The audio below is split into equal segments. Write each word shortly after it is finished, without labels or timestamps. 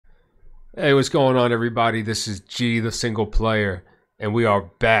Hey, what's going on, everybody? This is G, the single player, and we are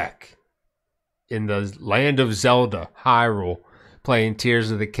back in the land of Zelda, Hyrule, playing Tears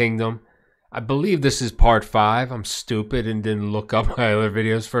of the Kingdom. I believe this is part 5. I'm stupid and didn't look up my other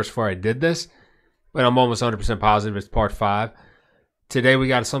videos first before I did this, but I'm almost 100% positive it's part 5. Today we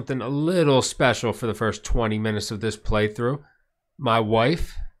got something a little special for the first 20 minutes of this playthrough. My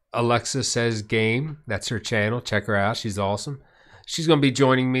wife, Alexa Says Game, that's her channel. Check her out. She's awesome. She's going to be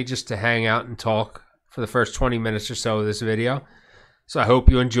joining me just to hang out and talk for the first 20 minutes or so of this video. So I hope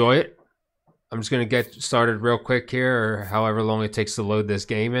you enjoy it. I'm just going to get started real quick here, or however long it takes to load this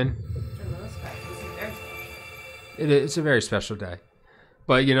game in. It's a very special day.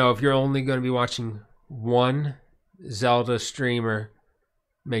 But, you know, if you're only going to be watching one Zelda streamer,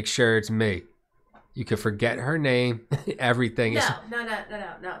 make sure it's me. You can forget her name, everything. No.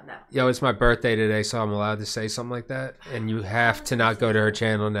 Yo, it's my birthday today, so I'm allowed to say something like that. And you have to not go to her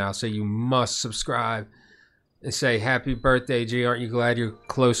channel now, so you must subscribe and say, happy birthday, G. Aren't you glad you're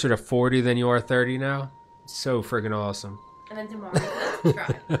closer to 40 than you are 30 now? It's so friggin' awesome. And then tomorrow you can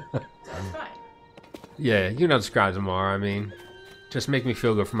subscribe. So it's fine. Yeah, you can subscribe tomorrow. I mean, just make me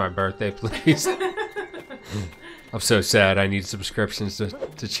feel good for my birthday, please. I'm so sad. I need subscriptions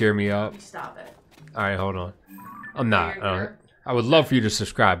to cheer me up. Stop it. All right, hold on. I'm not. I would love for you to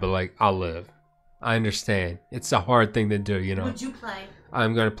subscribe, but like, I'll live. I understand. It's a hard thing to do, you know. Would you play?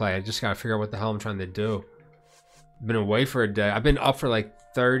 I'm gonna play. I just gotta figure out what the hell I'm trying to do. I've been away for a day. I've been up for like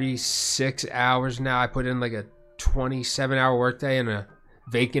 36 hours now. I put in like a 27-hour workday in a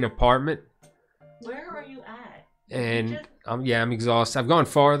vacant apartment. Where are you at? And I'm exhausted. I've gone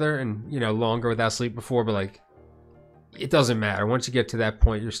farther and longer without sleep before, but like, it doesn't matter. Once you get to that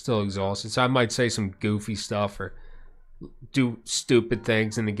point, you're still exhausted. So I might say some goofy stuff or do stupid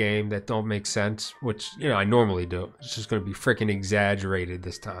things in the game that don't make sense, which, I normally do. It's just going to be freaking exaggerated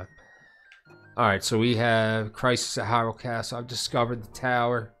this time. All right, so we have Crisis at Hyrule Castle. I've discovered the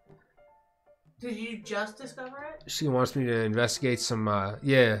tower. Did you just discover it? She wants me to investigate some,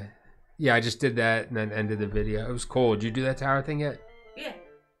 yeah, I just did that and then ended the video. It was cool. Did you do that tower thing yet? Yeah.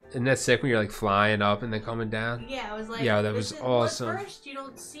 Isn't that sick when you're like flying up and then coming down? Yeah, I was like, yeah, that was awesome. At first, you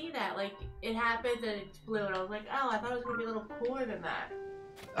don't see that. Like, it happened and it flew, and I was like, oh, I thought it was going to be a little cooler than that.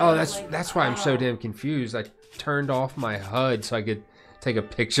 Oh, that's why I'm so damn confused. I turned off my HUD so I could take a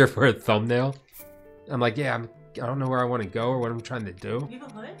picture for a thumbnail. I'm like, yeah, I don't know where I want to go or what I'm trying to do. You have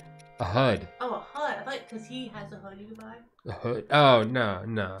a hood? A HUD. Oh, a HUD. I thought because he has a hood you can buy. A hood? Oh, no.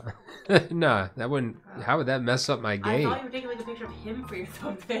 No, that wouldn't. How would that mess up my game? I thought you were taking like a picture of him for your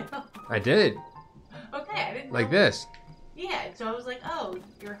thumbnail. I did. Okay, I didn't know. Like this. Yeah, so I was like, oh,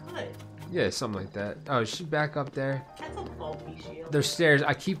 your hood. Yeah, something like that. Oh, is she back up there? That's a bulky shield. There's stairs.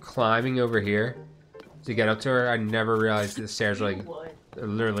 I keep climbing over here to get up to her. I never realized the stairs were like they're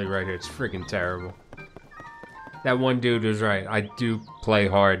literally right here. It's freaking terrible. That one dude was right. I do play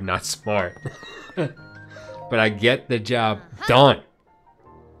hard, not smart. But I get the job done.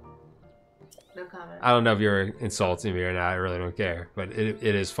 No comment. I don't know if you're insulting me or not. I really don't care. But it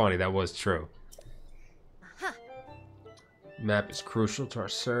is funny. That was true. Map is crucial to our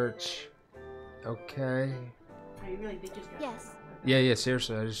search. Okay. Oh, you really did just go. Yes. Yeah,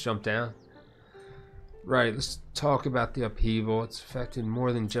 seriously. I just jumped down. Right, let's talk about the upheaval. It's affected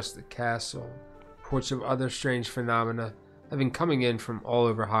more than just the castle. Reports of other strange phenomena have been coming in from all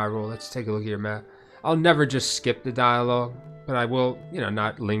over Hyrule. Let's take a look at your map. I'll never just skip the dialogue, but I will,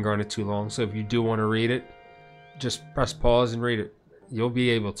 not linger on it too long. So if you do want to read it, just press pause and read it. You'll be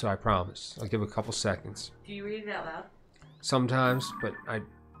able to, I promise. I'll give a couple seconds. Do you read it out loud? Sometimes, but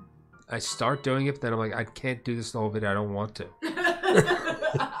I start doing it, but then I'm like, I can't do this the whole video. I don't want to.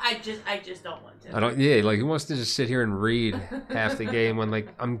 I just don't want to. Yeah, like who wants to just sit here and read half the game when, like,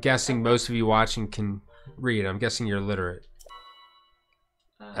 I'm guessing most of you watching can read. I'm guessing you're literate.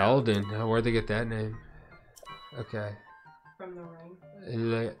 Eldon, where'd they get that name? Okay. From the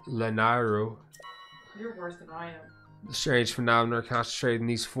ring. Lenaru. You're worse than I am. The strange phenomena are concentrated in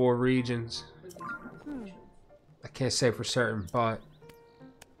these 4 regions. I can't say for certain, but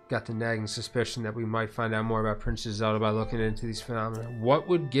got the nagging suspicion that we might find out more about Princess Zelda by looking into these phenomena. What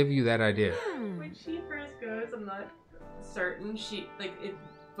would give you that idea? When she first goes, I'm not certain. She, like, it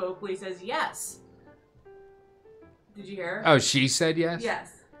vocally says yes. Did you hear her? Oh, she said yes?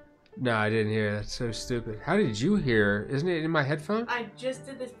 Yes. No, I didn't hear. That's so stupid. How did you hear? Isn't it in my headphone? I just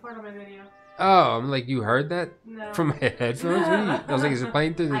did this part of my video. Oh, I'm like, you heard that? No. From my headphones? I was like, is it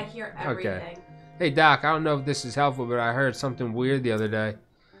playing through the... I hear everything. Okay. Hey, Doc, I don't know if this is helpful, but I heard something weird the other day.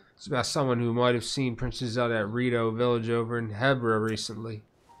 It's about someone who might have seen Princess Zelda at Rito Village over in Hebra recently.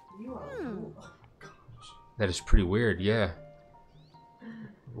 You are cool. That is pretty weird, yeah.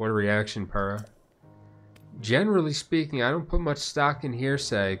 What a reaction, Purah. Generally speaking, I don't put much stock in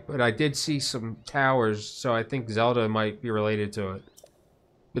hearsay, but I did see some towers, so I think Zelda might be related to it.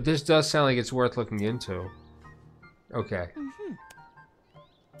 But this does sound like it's worth looking into. Okay.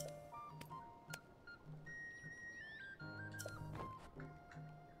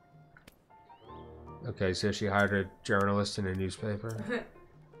 Okay, so she hired a journalist in a newspaper.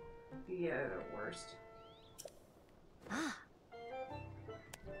 Yeah, the worst.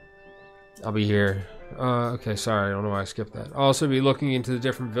 I'll be here. Okay, sorry, I don't know why I skipped that. I'll also be looking into the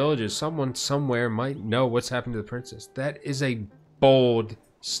different villages. Someone somewhere might know what's happened to the princess. That is a bold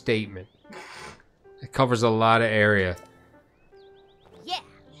statement. It covers a lot of area. Yeah.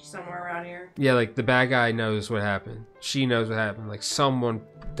 She's somewhere around here. Yeah, like the bad guy knows what happened. She knows what happened. Like someone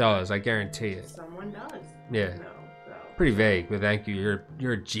does, I guarantee it. Someone does. Yeah. No. Pretty vague, but thank you.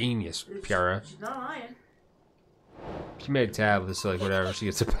 You're a genius, Purah. She's not lying. She made a tablet, so like whatever, she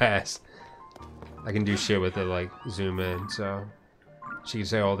gets a pass. I can do shit with it, like zoom in, so she can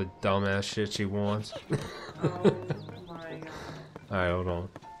say all the dumbass shit she wants. Oh my god. Alright, hold on.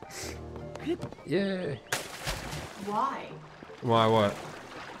 Yeah. Why? Why what?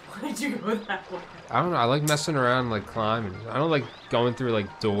 Why did you go that way? I don't know. I like messing around, like climbing. I don't like going through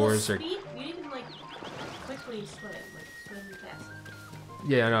like doors well, or. speed, you didn't like quickly swim, like swim fast.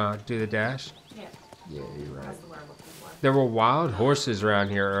 Yeah, no, do the dash. Yeah. Yeah, you're right. That's the word I'm looking for. There were wild horses around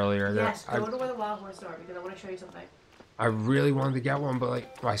here earlier. Yes, that go to where the wild horses are because I want to show you something. I really wanted to get one, but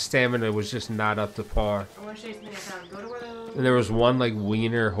like my stamina was just not up to par. I want to show you something I found. Go to where the. And there was one like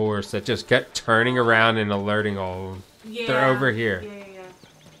wiener horse that just kept turning around and alerting all of them. Yeah. They're over here. Yeah.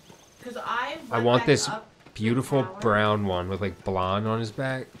 Because I want this up beautiful the tower. brown one with like blonde on his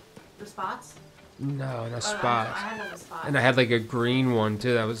back. The spots? No, not I spots. had one with spots. And I had like a green one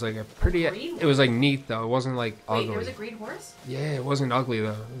too. That was like a pretty. green It was like neat though. It wasn't like Wait, ugly. there was a green horse? Yeah, it wasn't ugly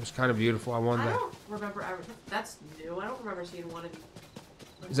though. It was kind of beautiful. I wanted I that. don't remember ever. That's new. I don't remember seeing one in.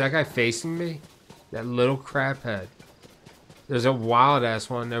 Is that guy facing me? That little crap head. There's a wild ass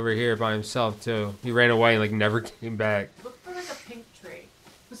one over here by himself too. He ran away and like never came back. Look for like a pink tree.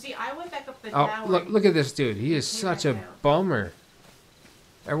 But see, I went back up the Oh, tower. look at this dude. He is such a bummer.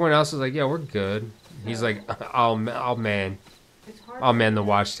 Everyone else is like, yeah, we're good. He's like, I'll man. It's hard I'll to man the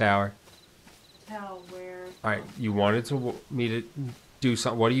watchtower. tell where. All right, you wanted me to do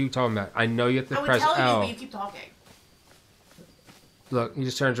something. What are you talking about? I know you have to I would press tell you, L. but you keep talking. Look, he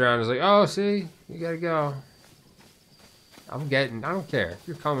just turns around and is like, oh, see, you gotta go. I don't care.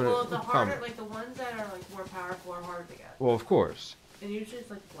 You're coming. Well, the you're harder, coming. like the ones that are like more powerful are harder to get. Well, of course. And usually it's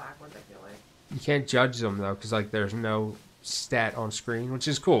like black ones, I feel like. You can't judge them though, because like there's no stat on screen, which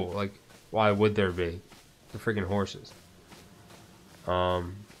is cool. Like, why would there be? The freaking horses.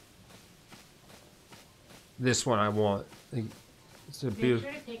 This one I want. It's a Make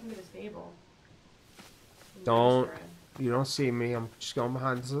beautiful. sure to take me to the stable. Don't. You don't see me. I'm just going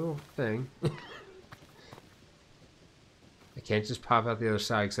behind this little thing. I can't just pop out the other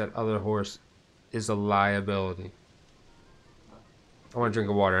side because that other horse is a liability. I want to drink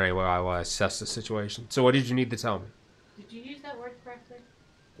of water anyway while I assess the situation. So what did you need to tell me? Did you use that word correctly?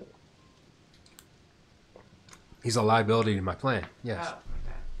 He's a liability to my plan. Yes. Oh,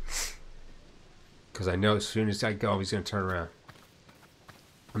 okay. Because I know as soon as I go, he's going to turn around.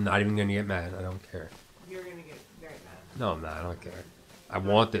 I'm not even going to get mad. I don't care. You're gonna get very mad. No, I'm not. I don't care. I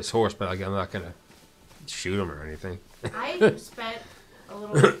want this horse, but like, I'm not going to shoot him or anything. I spent a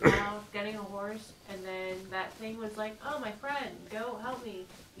little while getting a horse, and then that thing was like, "Oh, my friend, go help me!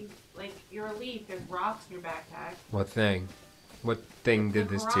 You're a leaf. There's rocks in your backpack." What thing? What thing did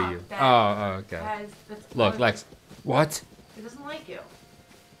this to you? That Oh, okay. Look, Lex. What? It doesn't like you.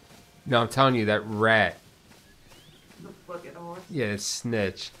 No, I'm telling you, that rat. Look at the horse. Yeah, it's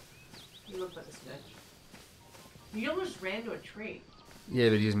snitch. He looks like a snitch. You almost ran to a tree. Yeah,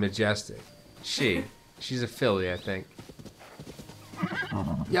 but he's majestic. She's a filly, I think.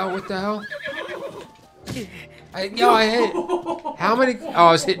 Yo, what the hell? I hit. How many? Oh,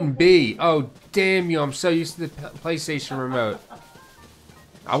 I was hitting B. Oh, damn you! I'm so used to the PlayStation remote.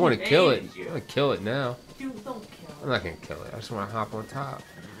 I want to kill it. I want to kill it now. Dude, don't kill it. I'm not gonna kill it. I just want to hop on top.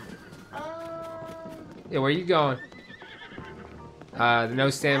 Yeah, where you going? No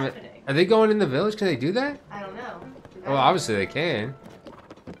stamina. Are they going in the village? Can they do that? I don't know. Well, obviously they can.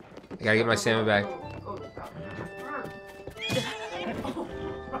 I gotta get my stamina back.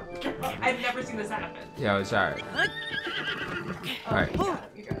 I've never seen this happen. Yeah, it's alright. Alright.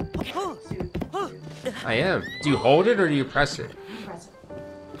 You got it. I am. Do you hold it or do you press it? Press it.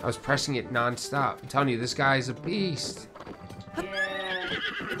 I was pressing it non-stop. I'm telling you, this guy is a beast. Yeah.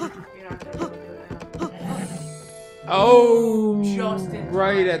 You're not gonna really do it now. Oh, Just in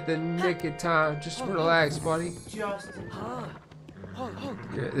right time. at the nick of time. Just relax, buddy. Just in time.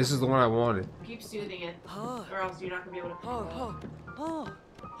 Yeah, this is the one I wanted. Keep soothing it, or else you're not gonna be able to.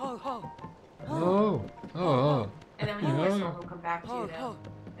 Oh, oh, And then when you whistle, oh. he'll come back to you though,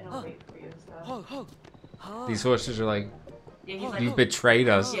 and he'll wait for you and stuff. These horses are like, Yeah, he's you like, betrayed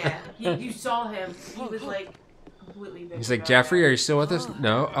us. yeah, you saw him. He was like completely. He's like, Jeffrey, are you still with us?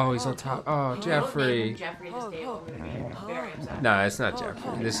 No. Oh, he's on top. Oh, Jeffrey Jeffrey. Jeffrey in the stable. I'm gonna be very upset. No, it's not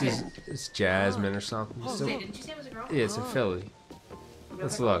Jeffrey. This is it's Jasmine or something. So, Didn't you say it was a girl? yeah, it's a filly.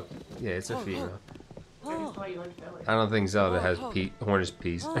 Let's look. Yeah, it's a female. I just thought you liked Philly. I don't think Zelda has horse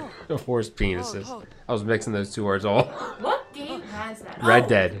penises. I was mixing those two words all. What game has that? Red Oh,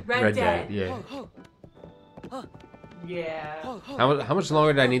 Dead. Red Dead. Yeah. Yeah. How much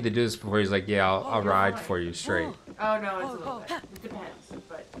longer did I need to do this before he's like, yeah, I'll ride for you straight? Oh no, it's a little bit. It depends,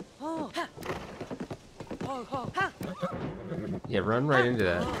 but. Yeah, run right into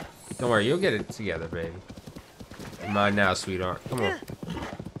that. Don't worry, you'll get it together, baby. Mine now, sweetheart. Come on. Oh,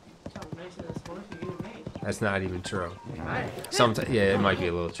 nice of this horse you made. That's not even true. Right. Sometimes, yeah, it might be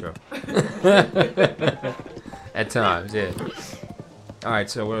a little true. At times, yeah. All right,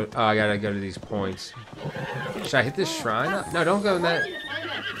 so we're, I gotta go to these points. Should I hit this shrine? No, don't go in that.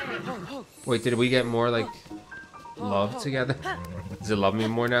 Wait, did we get more like love together? Does it love me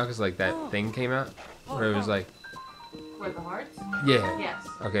more now? Cause like that thing came out, where it was like, Where the hearts? yeah. Yes.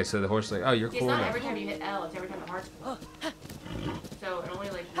 Okay, so the horse is like, oh, you're It's cool not now. every time you hit L, it's every time the hearts come up. So it only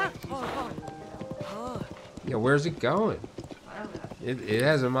like makes you so Yeah, where's it going? I don't know. It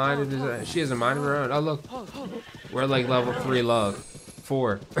has a mind of its, she has a mind of her own. Oh look, we're like level 3 love,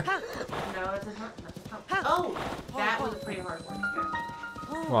 4. No, it's a top. Oh, that was a pretty hard one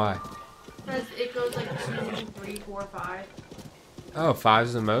to get. Why? Because it goes like 2, 3, 4, 5. Oh,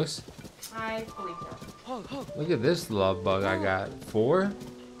 5's the most. I believe so. Look at this love bug I got. 4?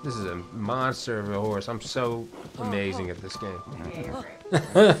 This is a monster of a horse. I'm so amazing at this game. Yeah, you're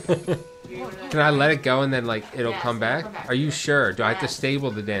great. Can I let it go and then like it'll Yes, come it'll back? come back. Are you sure? Do I have to Yes.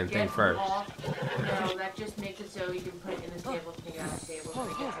 stable the damn thing Get first? off. No, that just makes it so you can put it in the stable, take it out of the stable, so it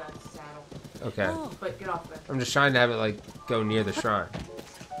gets on the saddle. Okay. But get off of it. I'm just trying to have it like go near the shrine.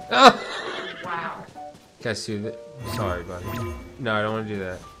 Ah! Wow. Can I soothe it? Sorry, buddy. No, I don't want to do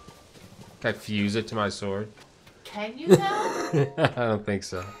that. Can I fuse it to my sword? Can you though? I don't think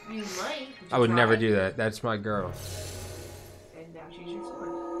so. You might. I would never do that. That's my girl. And now she's your sword.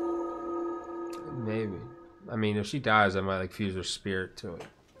 Maybe. I mean, if she dies, I might like fuse her spirit to it.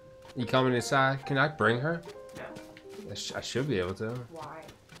 You coming inside? Can I bring her? No. I should be able to. Why?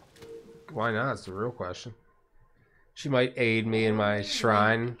 Why not? It's the real question. She might aid me in my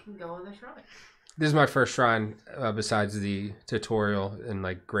shrine. Can go in the shrine. This is my first shrine besides the tutorial in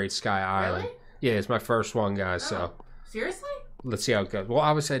like Great Sky Island. Really? Yeah, it's my first one, guys. So Oh. Seriously? let's see how it goes. Well,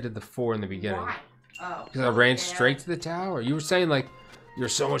 obviously I did the 4 in the beginning Why? Oh. because I ran Yeah. straight to the tower. You were saying like you're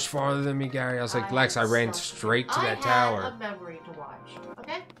so much farther than me, Gary. I was like, Lex, I ran straight to that I tower. had a memory to watch.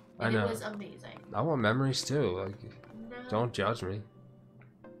 Okay. I And know. it was amazing. I want memories too. Like, No. don't judge me.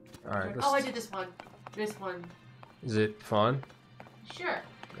 All right. Oh, I did this one. This one. Is it fun? Sure.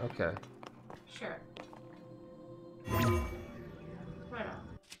 Okay. Sure. Right on.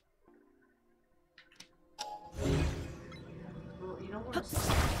 Well, you don't want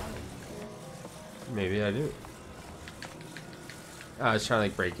to. Maybe I do. I was trying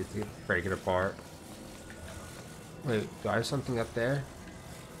to like break it apart. Wait, do I have something up there?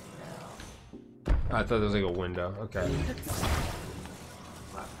 Oh, I thought there was like a window. Okay.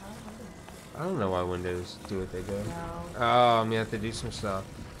 I don't know why windows do what they do. No. Oh, I'm gonna have to do some stuff.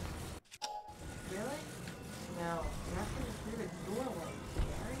 Really? No. You have to get through the doorway,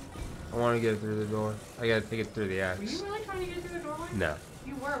 Gary. I want to get it through the door. I gotta take it through the Were axe. you really trying to get through the doorway? No,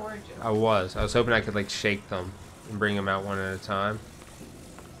 You were, weren't you? I was. I was hoping I could like shake them and bring them out one at a time.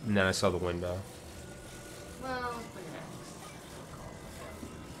 And then I saw the window. Well, look at that.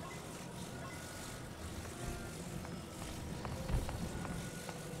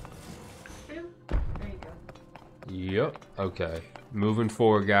 Two. There you go. Yep. Okay. Moving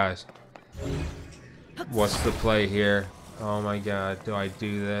forward, guys. What's the play here? Oh my god. Do I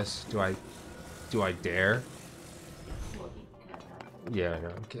do this? Do I dare? Well, you can, Yeah, I know.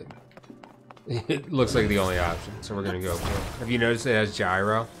 I'm kidding. It looks like the only option, so we're gonna go for it. Have you noticed it has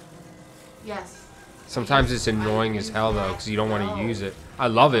gyro? Yes. Sometimes it's annoying as hell though, because you don't want to use it. I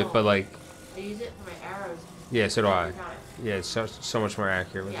love it, but like, I use it for my arrows. yeah, so do I. every time. Yeah, it's so much more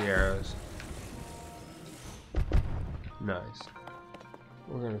accurate with the Yeah. arrows. Nice.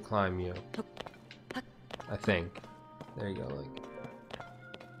 We're gonna climb you. I think. There you go, like.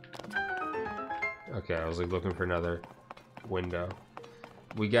 Okay, I was like looking for another window.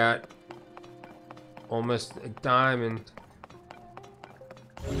 We got almost a diamond.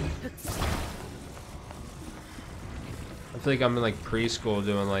 I feel like I'm in like preschool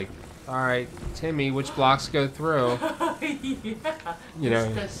doing like, all right, Timmy, which blocks go through? Yeah. You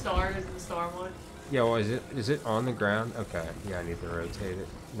know. The star is the star one. Yeah, well, is it on the ground? Okay, yeah, I need to rotate it.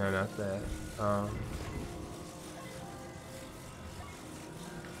 No, not that. I'm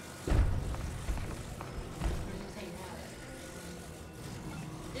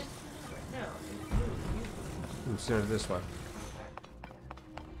sending it this way.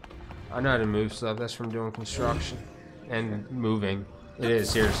 I know how to move stuff. That's from doing construction and moving. It is,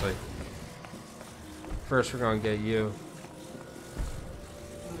 seriously. First, we're gonna get you.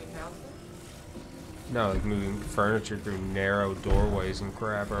 No, like moving furniture through narrow doorways and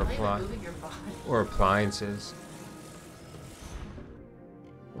crap, or appliances.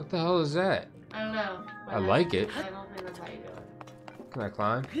 What the hell is that? I don't know. I like it. I don't think that's how you do it. Can I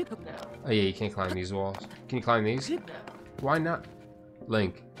climb? No. Oh yeah, you can't climb these walls. Can you climb these? No. Why not?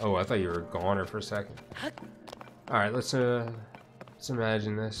 Link. Oh, I thought you were a goner for a second. All right, let's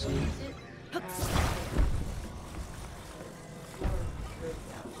imagine this.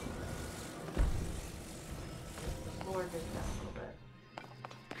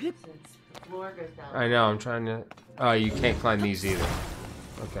 I know, I'm trying to... Oh, you can't climb these either.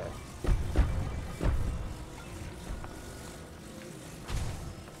 Okay.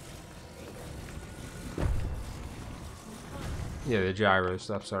 Yeah, the gyro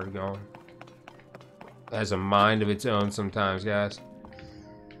stuff started going. It has a mind of its own sometimes, guys.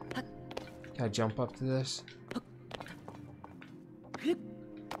 Can I jump up to this?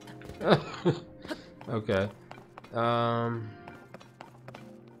 Okay.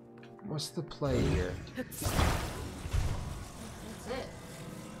 What's the play here? That's it.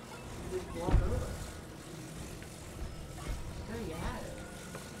 Just walk over. There you have it.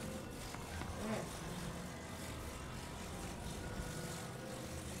 There.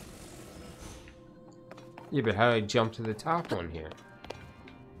 Yeah, but how do I jump to the top one here?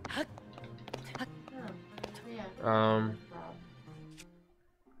 Oh, yeah.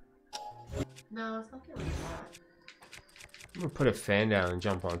 No, it's nothing like that. I'm gonna put a fan down and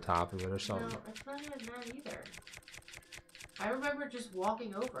jump on top of it or something. No, it's not even that either. I remember just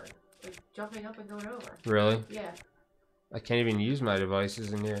walking over, like jumping up and going over. Really? Yeah. I can't even use my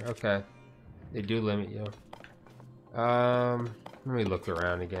devices in here. Okay. They do limit you. Let me look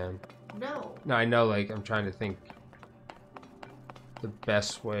around again. No. No, I know, like, I'm trying to think the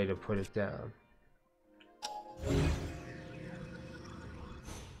best way to put it down.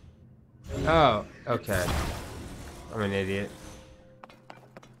 Oh, okay. I'm an idiot.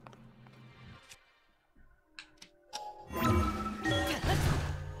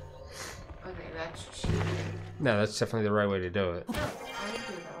 Okay, that's cheating. No, that's definitely the right way to do it. No, I didn't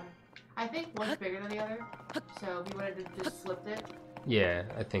do it that way. I think one's bigger than the other, so if you wanted to just slipped it. Yeah,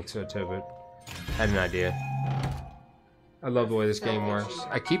 I think so too, but I had an idea. I love the way this game works.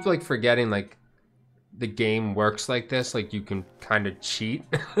 I keep like forgetting like the game works like this, like you can kind of cheat.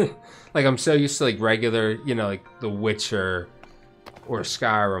 Like I'm so used to like regular, you know, like The Witcher or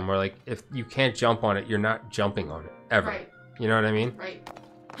Skyrim, where like if you can't jump on it, you're not jumping on it ever. Right. You know what I mean? Right.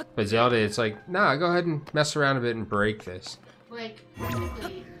 But Zelda, it's like, nah, go ahead and mess around a bit and break this. Like,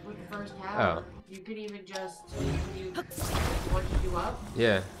 technically, with the first tower, you could even just, once you do up,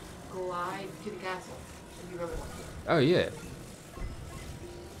 Yeah. glide to the castle, if you really want to. Oh, yeah.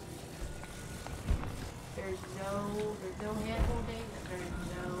 There's no hand holding, there's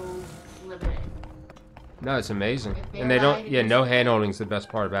no limiting. No, it's amazing. If they And they allow don't, you to yeah, do no something- hand holding's the best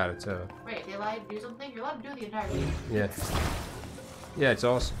part about it, too. Right, they allow you to do something, you're allowed to do the entire game. Yeah. Yeah, it's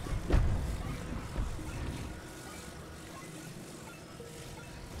awesome.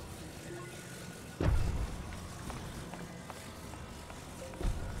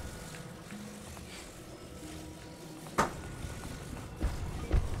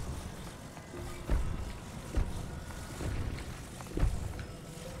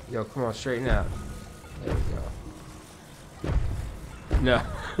 Yo, come on, straighten out. There we go. No.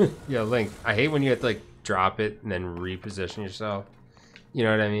 Yo, Link, I hate when you have to, like, drop it and then reposition yourself. You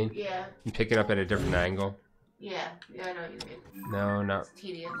know what I mean? Yeah, You pick it up at a different angle. yeah, I know what you mean. No, not. It's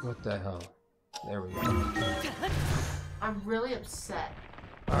tedious. What the hell? There we go. I'm really upset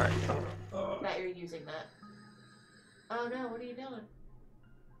Alright. that you're using that. Oh no, what are you doing?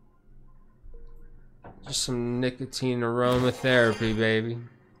 Just some nicotine aromatherapy, baby.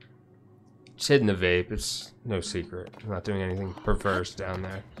 Just hitting the vape. It's no secret. I'm not doing anything perverse down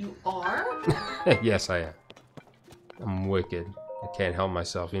there. You are? Yes, I am. I'm wicked. I can't help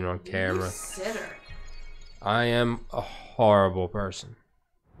myself, even on camera. You sinner. I am a horrible person.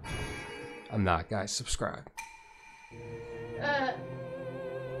 I'm not, guys. Subscribe.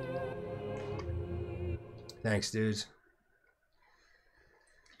 Thanks, dudes.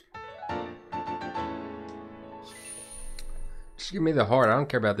 Just give me the heart. I don't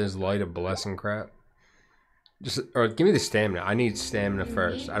care about this light of blessing crap. Just or give me the stamina. I need stamina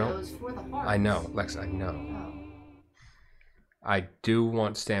first. I don't. For the hearts. I know, Lex. I know. Oh. I do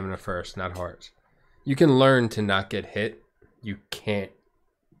want stamina first, not hearts. You can learn to not get hit. You can't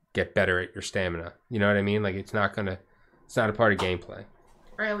get better at your stamina. You know what I mean? Like it's not a part of gameplay.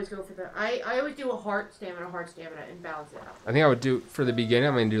 I always go for the. I always do a heart, stamina, and balance it out. I think I would do for the beginning.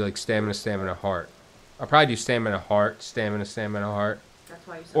 I'm gonna do like stamina, heart. I'll probably do stamina, heart, stamina, heart. That's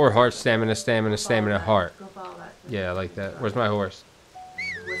why you said Or heart, stamina, heart. Go follow that. Yeah, I like that. Where's my horse?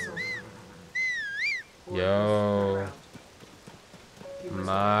 Whistle. Or Yo. you whistle.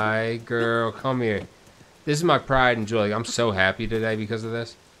 My girl, come here. This is my pride and joy. I'm so happy today because of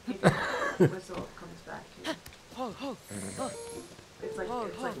this. If you whistle, it comes back to you. It's like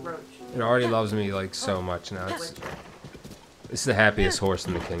roach. It already loves me like so much now. It's the happiest horse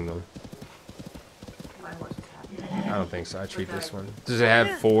in the kingdom. My horse is happy. I don't think so. I treat this one. Does it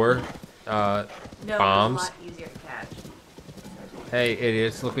have 4 No, bombs? it's a lot easier to catch. Hey,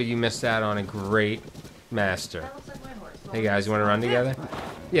 idiots! Look what you missed out on. A great master. That looks like my horse. Hey guys, you want to run together?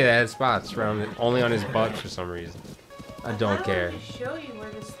 Yeah, they had spots around it, only on his butt for some reason. I don't care. I wanted to show you where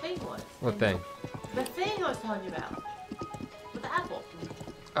this thing was. What thing? The thing I was telling you about. With the apple.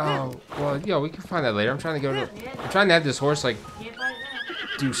 Oh, well, yo, we can find that later. I'm trying to go to. Yeah, I'm trying to have this horse like can't find it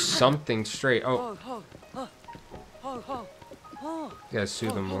now. do something straight. Oh, you gotta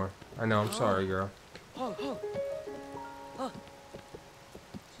soothe him more. I know. I'm sorry, girl.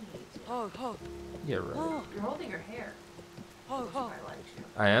 Yeah, right. You're holding your hair.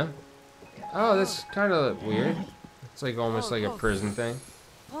 I am. Oh, that's kind of weird. It's like almost like a prison thing.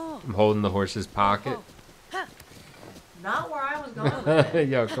 I'm holding the horse's pocket. Not where I was going with it.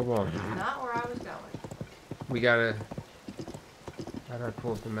 Yo, come on. Not where I was going. We gotta. How do I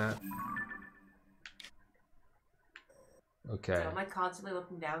pull up the map? Okay. So am I constantly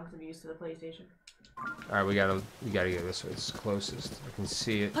looking down because I'm used to the PlayStation? All right, we gotta go this way. It's closest. I can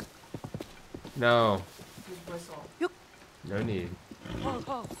see it. No. Just whistle. No need.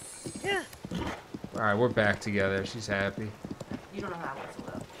 All right, we're back together. She's happy. You don't know how to whistle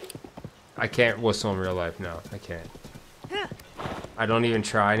though. I can't whistle in real life. No, I can't. I don't even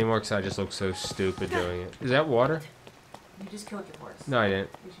try anymore because I just look so stupid doing it. Is that water? You just killed your horse. No, I didn't.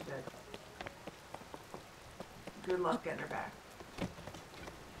 Yes, you did. Good luck getting her back.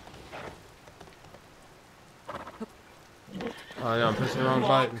 Oh no, I'm pressing the wrong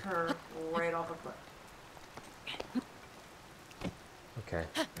Walked button. her right off a cliff. Okay.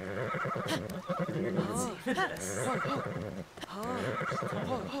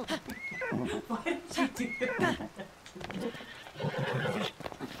 Why did you do that?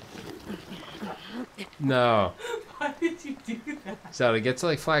 No. Why did you do that? Zelda, get to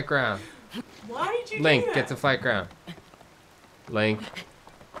like flat ground. Why did you Link, do that? get to flat ground. Link.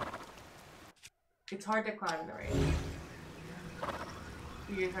 It's hard to climb the range.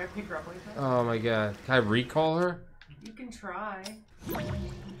 You gonna try to pick her up like that? Oh my god. Can I recall her? You can try.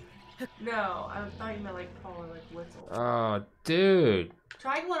 No, I thought you meant like call her like whistle. Oh, dude.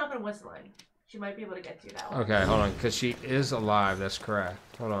 Try going up and whistling. She might be able to get to you that way. Okay, hold on, because she is alive. That's correct.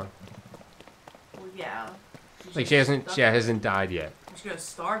 Hold on. Well, yeah. Like she hasn't died yet. She's gonna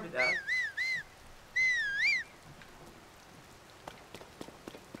starve to death.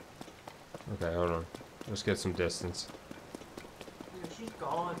 Okay, hold on. Let's get some distance. Yeah, she's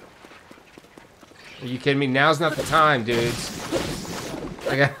gone. Are you kidding me? Now's not the time, dudes.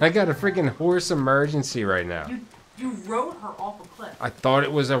 I got a freaking horse emergency right now. You rode her off a cliff. I thought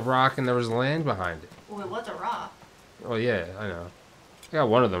it was a rock and there was land behind it. Well, it was a rock. Oh yeah, I know. I got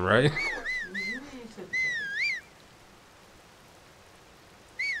one of them, right?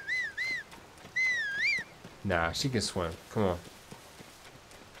 Nah, she can swim. Come on.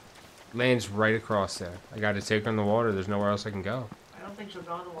 Land's right across there. I got to take her in the water. There's nowhere else I can go. I don't think she'll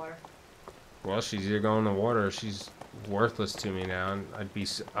go in the water. Well, she's either going in the water or she's worthless to me now, and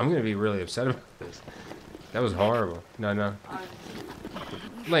I'm gonna be really upset about this. That was horrible. No.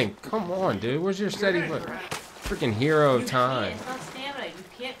 Link, come on, dude. Where's your steady foot? Freaking hero of time. It's not stamina. You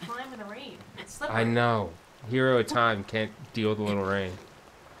can't climb in the rain. It's slippery. I know. Hero of time can't deal with a little rain.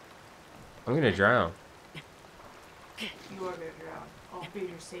 I'm gonna drown. You are gonna drown. Oh, dude,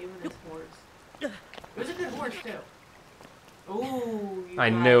 you're saving this horse. It was a good horse too. Ooh, I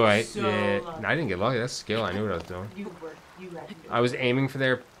knew got I so did. lucky. I didn't get lucky. That's skill. I knew what I was doing. You had to do it. I was aiming for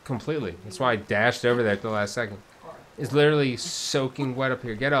there completely. That's why I dashed over there at the last second. It's literally soaking wet up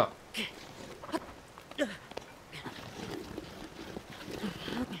here. Get up.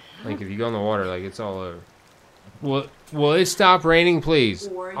 Like, if you go in the water, like, it's all over. Will it stop raining, please?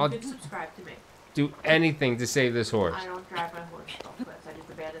 Or you could subscribe to me. Do anything to save this horse. I don't drive my horse off cliffs. I just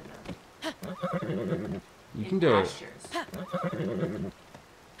abandon them. You can do it.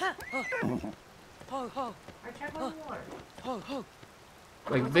 I tried my water.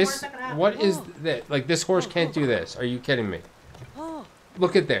 Like this, what is that? Like this horse can't do this. Are you kidding me?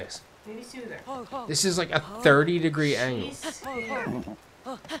 Look at this. Maybe soother. This is like a 30-degree angle.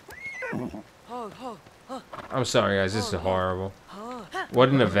 I'm sorry, guys. This is horrible. What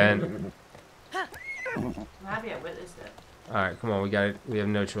an event. I'm happy I witnessed it. All right, come on. We got it. We have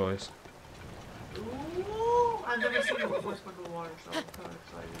no choice. Ooh, I've never seen a horse go in the water, so I'm kind of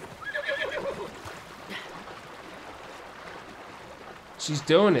excited. She's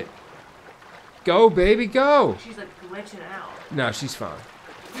doing it. Go, baby, go. She's like glitching out. No, she's fine.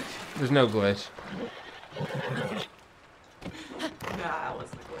 There's no glitch. Nah, that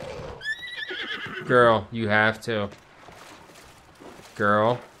wasn't a glitch. Girl, you have to.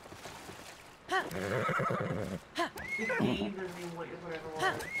 Girl.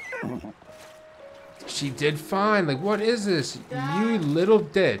 She did fine. Like, what is this? You little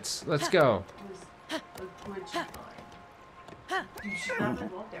ditz. Let's go.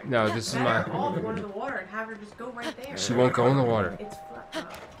 No, this is my... She won't go in the water.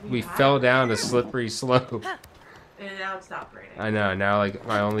 We fell down a slippery slope. And now it stopped raining. I know. Now, like,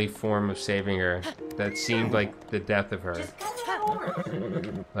 my only form of saving her. That seemed like the death of her. Just get that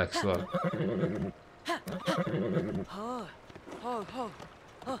horse. Lex, look.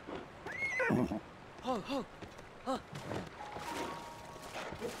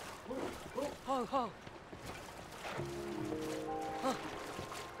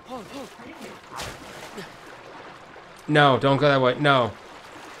 No, don't go that way. No.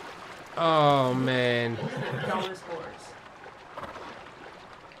 Oh, man.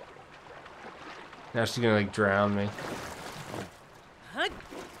 Now she's gonna, like, drown me.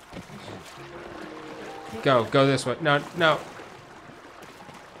 Go this way. No, no.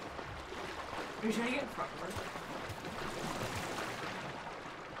 Are you trying to get in front of her?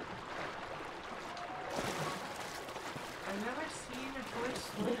 I've never seen a horse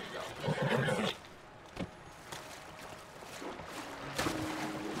sleep though.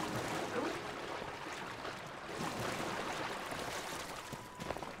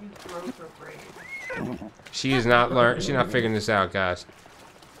 You broke her brain. She is not learn. She's not figuring this out, guys.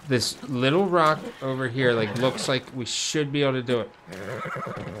 This little rock over here, like, looks like we should be able to do it.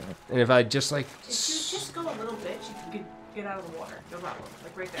 And if I just, like... If you just go a little bit, she could get out of the water. No problem.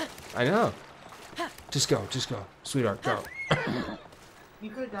 Like, right there. I know. Just go. Sweetheart, go.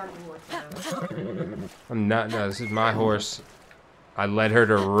 You could have gotten me one. I'm not... No, this is my horse. I led her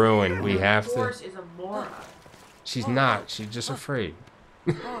to ruin. We have to... The horse is a moron. She's not. She's just afraid.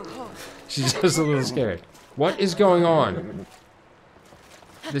 She's just a little scared. What is going on?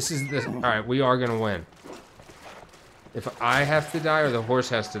 This is this. All right, we are gonna win. If I have to die or the horse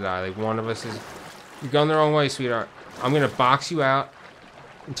has to die, like one of us is. You're going the wrong way, sweetheart. I'm gonna box you out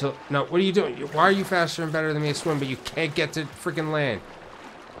until. No, what are you doing? Why are you faster and better than me at swim, but you can't get to freaking land?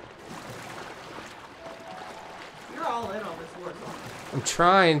 You're all in on this horse. I'm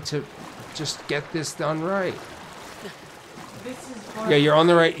trying to just get this done right. This is hard. Yeah, you're on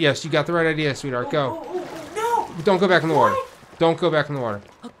the right. Yes, you got the right idea, sweetheart. Go. No! Don't go back in the water. Don't go back in the water.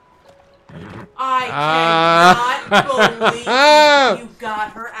 I cannot believe you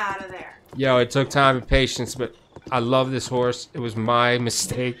got her out of there. Yo, it took time and patience, but I love this horse. It was my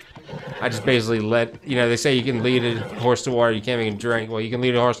mistake. I just basically let, you know, they say you can lead a horse to water, you can't make him drink. Well, you can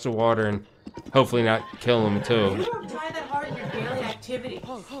lead a horse to water and hopefully not kill him too. You don't try that hard in your daily activity.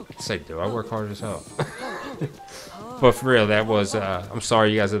 Yes, I do. I work hard as hell. But for real, that was, I'm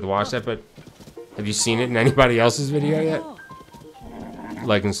sorry you guys had to watch that, but have you seen it in anybody else's video yet?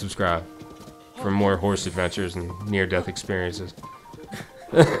 Like and subscribe for more horse adventures and near-death experiences.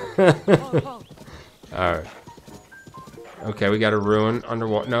 Alright. Okay, we got a ruin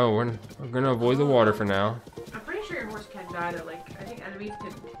underwater. No, we're gonna avoid the water for now. I'm pretty sure your horse can die though. Like, I think enemies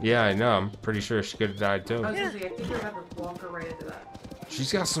could... Yeah, I know. I'm pretty sure she could have died too. I was gonna say, I think you're about to walk her right into that.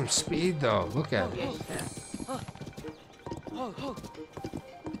 She's got some speed though. Look at Yeah, her. she can.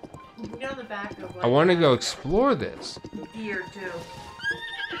 Get on the back of, like, I want to go explore this. Deer too.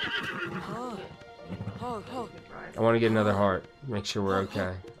 I want to get another heart. Make sure we're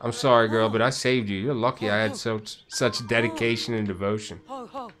okay. I'm sorry, girl, but I saved you. You're lucky I had such dedication and devotion.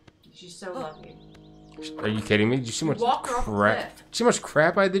 She's so lucky. Are you kidding me? Did you see much walked her off a crap? cliff. See how much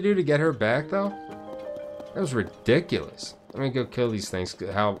crap I had to do to get her back, though? That was ridiculous. Let me go kill these things.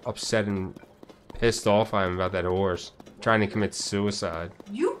 How upset and pissed off I am about that horse. Trying to commit suicide.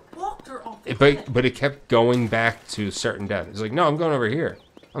 You walked her off the cliff. But it kept going back to certain death. It's like, no, I'm going over here.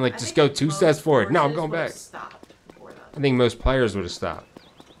 I'm like, I just think go 2 most steps forward. No, I'm horses going would've back. Stopped before that. I think most players would have stopped.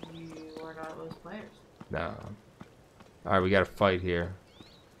 You are not those players. No. Alright, we got a fight here.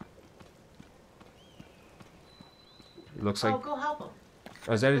 It looks like... Oh, go help him.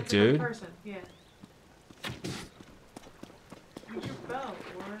 Oh, is that a That's good dude? person. Yeah. Use your bow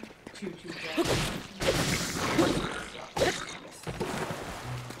or choo.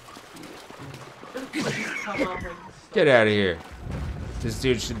 Come up and Get out of here. This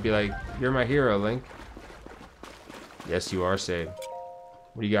dude should be like, you're my hero, Link. Yes, you are saved.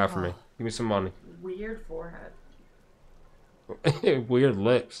 What do you got for me? Give me some money. weird forehead. Weird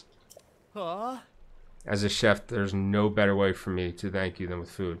lips. As a chef, there's no better way for me to thank you than with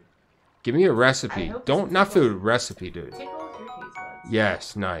food. Give me a recipe. Don't, not food, recipe, dude. Tickle your taste buds.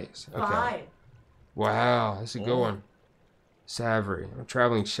 Yes, nice. Okay. Fine. Wow, that's a good one. Savory. I'm a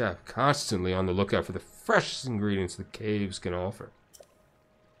traveling chef, constantly on the lookout for the freshest ingredients the caves can offer.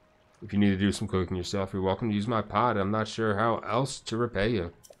 If you need to do some cooking yourself, you're welcome to use my pot. I'm not sure how else to repay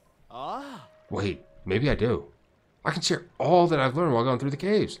you. Wait, maybe I do. I can share all that I've learned while going through the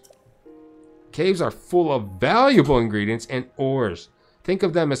caves. Caves are full of valuable ingredients and ores. Think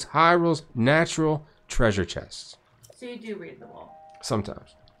of them as Hyrule's natural treasure chests. So you do read them all.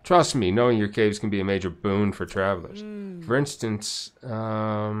 Sometimes. Trust me, knowing your caves can be a major boon for travelers. For instance,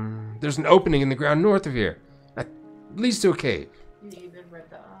 there's an opening in the ground north of here that leads to a cave. You even read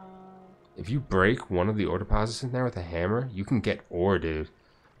the. If you break one of the ore deposits in there with a hammer, you can get ore, dude.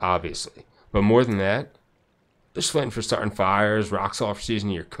 Obviously. But more than that, there's flint for starting fires, rock salt for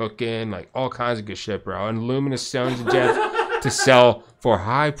seasoning your cooking, like all kinds of good shit, bro. And luminous stones and gems to sell for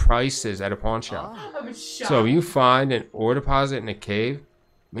high prices at a pawn shop. I was shocked. So if you find an ore deposit in a cave,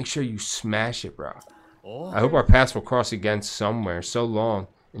 make sure you smash it, bro. I hope our paths will cross again somewhere. So long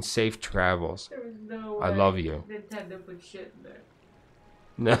and safe travels. There was no way I love you. Nintendo put shit in there.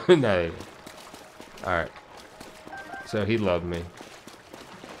 No, no, they didn't. Alright. So he loved me.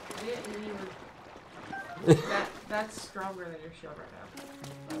 That's stronger than your shield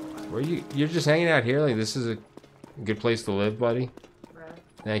right now. Where you're just hanging out here? Like, this is a good place to live, buddy? Right.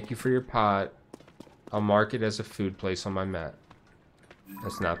 Thank you for your pot. I'll mark it as a food place on my mat.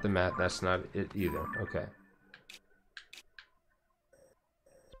 That's not the mat. That's not it either. Okay.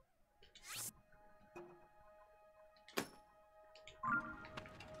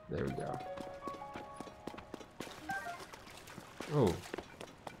 There we go. Oh. Why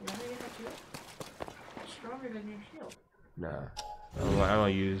do you have shield? It's stronger than your shield. Nah. I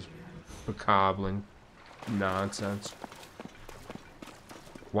don't use bokoblin nonsense.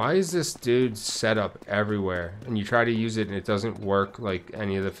 Why is this dude set up everywhere? And you try to use it and it doesn't work like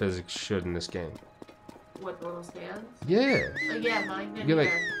any of the physics should in this game. What, the little stands? Yeah. Oh, yeah, mine didn't You're like-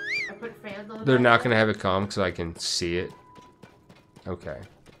 either. I put fans on They're them. not going to have it come because I can see it. Okay.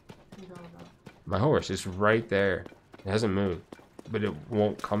 No. My horse is right there. It hasn't moved. But it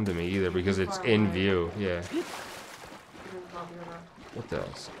won't come to me either because it's in view. Yeah. It doesn't bother you at all. What the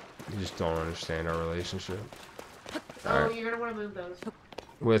else? You just don't understand our relationship. Oh, Alright. you're gonna want to move those.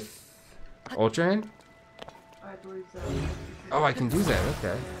 With Ultra Hand? I believe so. Oh, I can do that.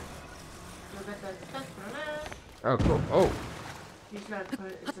 Okay. You'll get the stuff from that. Oh, cool. Oh. You just gotta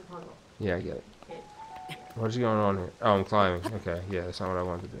put it, it's a puzzle. Yeah, I get it. Okay. What is going on here? Oh, I'm climbing. Okay. Yeah, that's not what I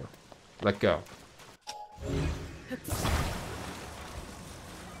wanted to do. Let go.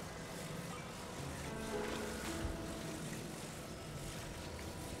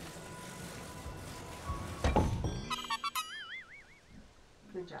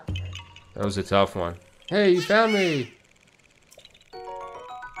 Good job. That was a tough one. Hey, you found me!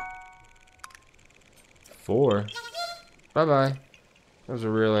 4. Bye-bye. That was a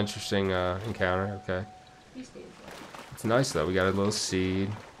real interesting encounter. Okay. He stays there. It's nice, though. We got a little seed.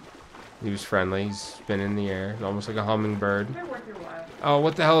 He was friendly. He's spinning in the air. Almost like a hummingbird. They're worth your while. Oh,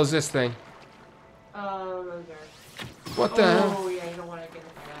 what the hell is this thing? Oh, those are. What the hell? Oh, yeah, you don't want to get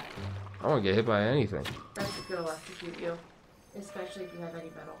hit by that. I don't want to get hit by anything. That's gonna electrocute you. Especially if you have any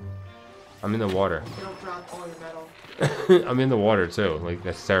metal. I'm in the water. It'll drop all your metal. I'm in the water, too. Like,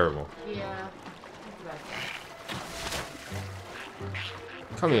 that's terrible. Yeah. That's bad.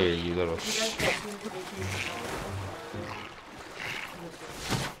 Come here, you little You guys sh... get to make you-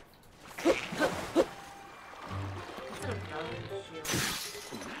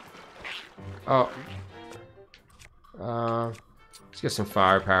 Oh. Let's get some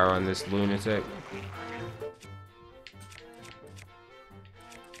firepower on this lunatic.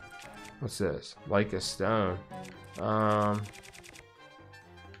 What's this? Like a stone. Maybe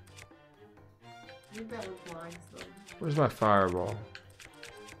that was limestone. Where's my fireball?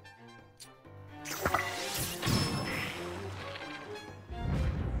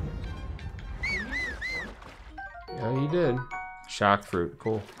 Yeah, he did. Shock fruit,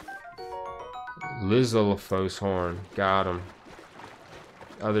 cool. Lizalophos horn, got him.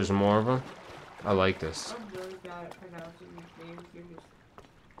 Oh, there's more of them? I like this. I'm really bad at pronouncing these names. You're just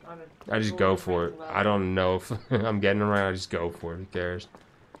on a I just go for it. I don't know if I'm getting them right. I just go for it. Who cares?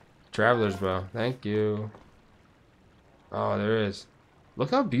 Traveler's bow. Thank you. Oh, there is.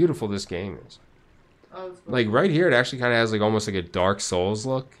 Look how beautiful this game is. Oh, Like right here, it actually kind of has like almost like a Dark Souls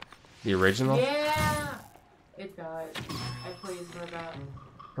look. The original. Yeah, it does. I played for about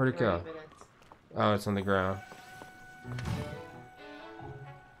Where'd it 30 go? minutes. Oh, it's on the ground.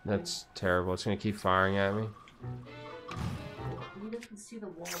 That's terrible. It's gonna keep firing at me. You can see the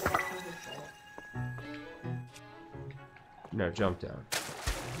wall. No, jump down.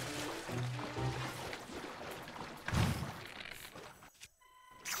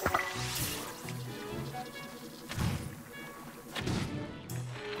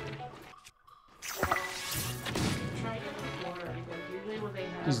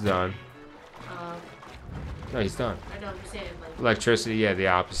 He's done. No, he's done. I know, I'm just saying, like... Electricity, yeah, the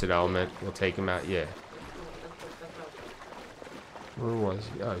opposite element. We'll take him out, yeah. Where was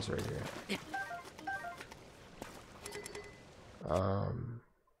he? Oh, he's right here.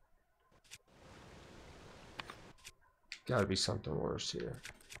 Gotta be something worse here.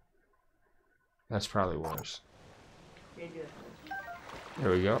 That's probably worse.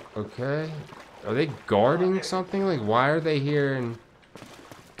 There we go. Okay. Are they guarding something? Like, why are they here and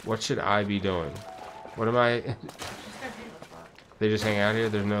what should I be doing? What am I... They just hang out here?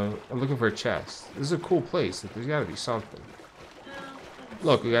 There's no... I'm looking for a chest. This is a cool place. There's gotta be something.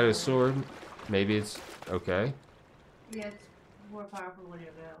 Look, we got a sword. Maybe it's... Okay. Yeah, it's more powerful when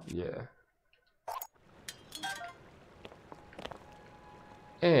you're down. Yeah.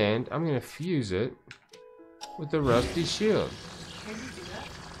 And I'm gonna fuse it with the rusty shield. Can you do that?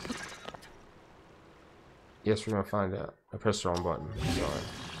 Yes, we're gonna find out. I pressed the wrong button. Sorry.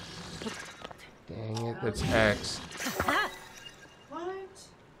 Dang it, that's X. What?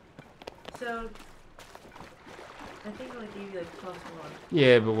 So, I think it would give you like +1.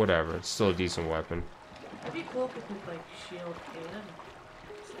 Yeah, but whatever. It's still a decent weapon. It'd be cool if it could like shield and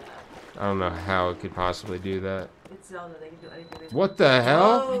I don't know how it could possibly do that. It's Zelda, they can do anything they want. What the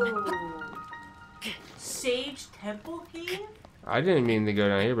hell? Oh. Sage Temple Cave? I didn't mean to go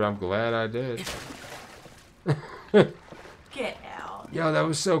down here, but I'm glad I did. Get out. Yo, that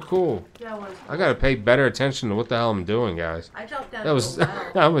was so cool. That was cool. I gotta pay better attention to what the hell I'm doing, guys. I jumped down That was... to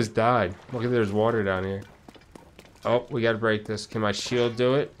I almost died. Look, there's water down here. Oh, we gotta break this. Can my shield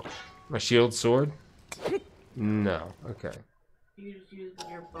do it? My shield sword? No. Okay. You just use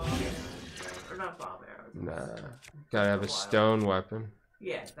your bomb arrows, or not bomb arrows. Nah. Gotta have a stone weapon.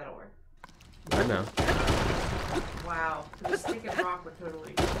 Yeah, that'll work. I know. Wow. The stick and rock were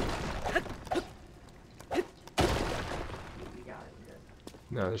totally... You got it, good.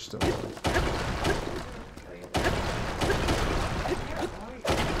 No, there's still...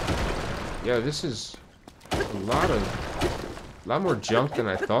 Yo, this is a lot more junk than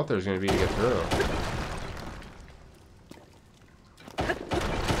I thought there was gonna be to get through.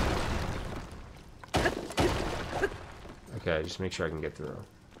 Okay, just make sure I can get through.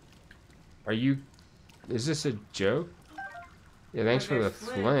 Are you... Is this a joke? Yeah, thanks for the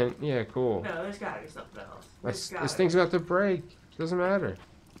flint. Yeah, cool. No, there's gotta be something else. This thing's about to break. Doesn't matter.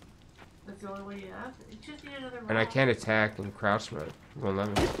 That's the only way you have to. It just need another rock. And I can't attack in crouch mode. It won't let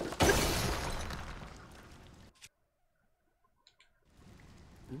me.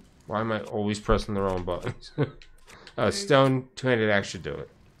 Why am I always pressing the wrong buttons? Oh, stone two-handed axe should do it.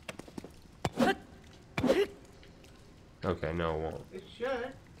 Okay, no, it won't. It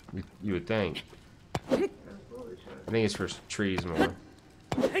should. You would think. Absolutely should. I think it's for trees more.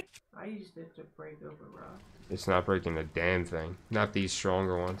 I used it to break over rock. It's not breaking a damn thing. Not these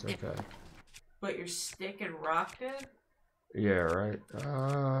stronger ones. Okay. But your stick and rock did? Yeah, right.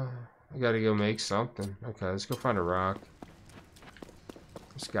 I gotta go make something. Okay, let's go find a rock.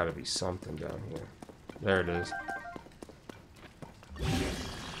 There's gotta be something down here. There it is.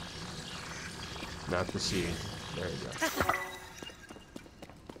 Not the seed. There you go.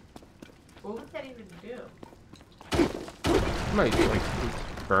 What would that even do? Might like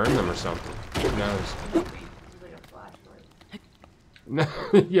burn them or something. Who knows? It's like a flashlight. No,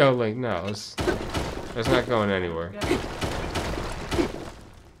 yo, like no, it's not going anywhere.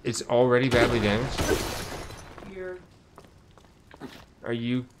 It's already badly damaged. Are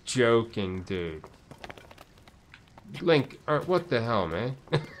you joking, dude? Link, what the hell, man?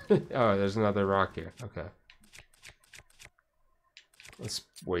 Oh, there's another rock here. Okay. Let's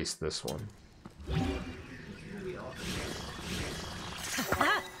waste this one.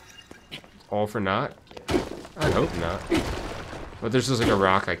 All for naught? I hope not. But there's just like a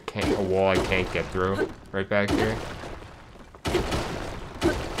rock a wall I can't get through. Right back here.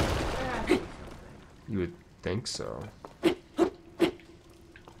 You would think so.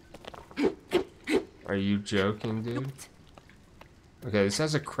 Are you joking, dude? Okay, this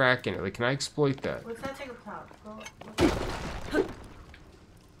has a crack in it. Like, can I exploit that? What's that thing up top? Oh,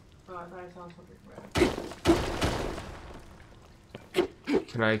 I thought I saw something red.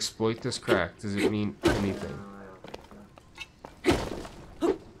 Can I exploit this crack? Does it mean anything? No, I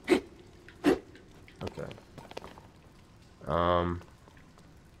don't think so. Okay.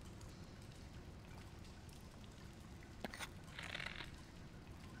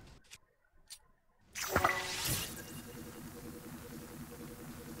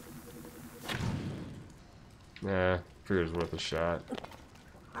 Nah, figure's worth a shot.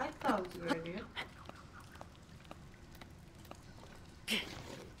 I thought it was a good idea.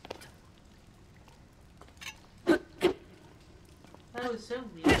 That was so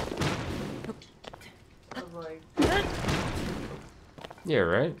weird. I was like, Yeah,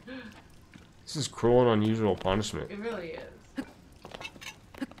 right? This is cruel and unusual punishment. it really is.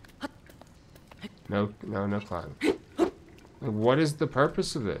 No climbing. Like, what is the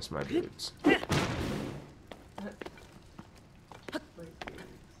purpose of this, my dudes?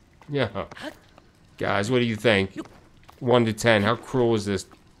 Yeah. Guys, what do you think? 1 to 10. How cruel is this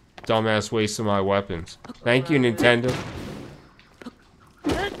dumbass waste of my weapons? Thank you, Nintendo.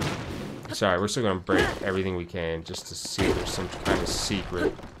 Sorry, we're still gonna break everything we can just to see if there's some kind of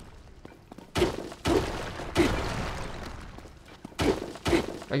secret.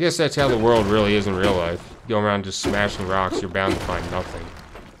 I guess that's how the world really is in real life. You go around just smashing rocks, you're bound to find nothing.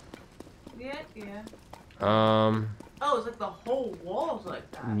 Yeah. Um, Oh, it's like the whole wall's like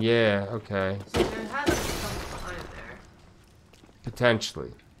that. yeah, okay. So there has to be something behind there.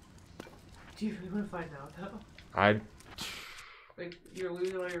 Potentially. Do you really want to find out though? Like, you're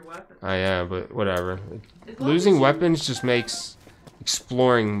losing all your weapons. I am, but whatever. As long Losing as you- weapons just makes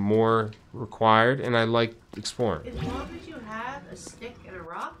exploring more required, and I like exploring. As long as you have a stick and a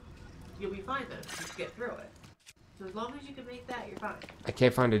rock, you'll be fine though. Just get through it. So as long as you can make that, you're fine. I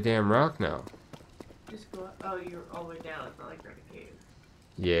can't find a damn rock now. Just go up. Oh, you're all the way down. It's not like you're in a cave.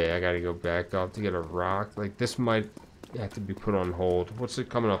 Yeah, I gotta go back up to get a rock. Like, this might have to be put on hold. What's it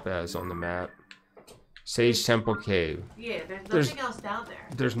coming up as on the map? Sage Temple Cave. Yeah, there's There's- nothing else down there.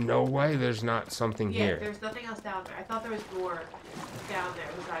 There's no way there's not something Yeah, here. there's nothing else down there. I thought there was more down there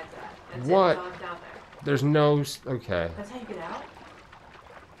besides that. That's What? it. That's all that's down there. There's no... Okay. That's how you get out?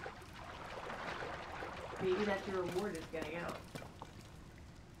 Maybe that's your reward is getting out.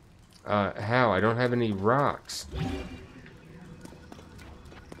 How? I don't have any rocks.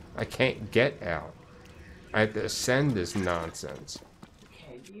 I can't get out. I have to ascend this nonsense.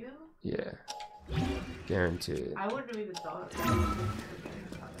 Can you? Yeah. Guaranteed. I wouldn't have even thought of it.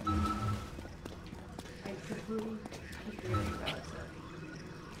 I completely keep forgetting about it.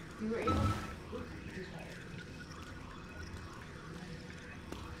 So. You were able to...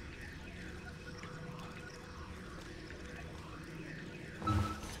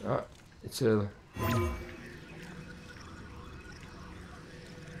 It's a...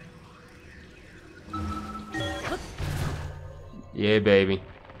 Yeah, baby.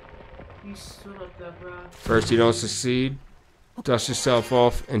 You swim up that rock First you don't succeed, dust yourself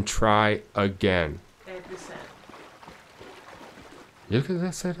off and try again. and descend. You could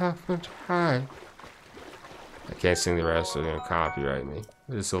have said how much try. I can't sing the rest, so they're gonna copyright me.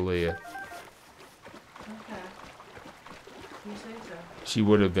 It's Aaliyah. Okay. You say so. She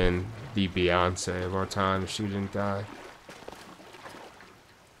would have been the Beyonce of our time if she didn't die.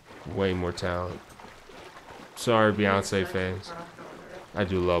 Way more talent. Sorry, Beyonce fans. I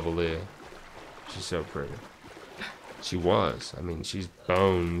do love Aaliyah. She's so pretty. She was. I mean, she's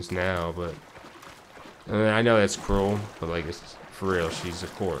bones now, but... I know that's cruel, but, like, it's, for real, she's a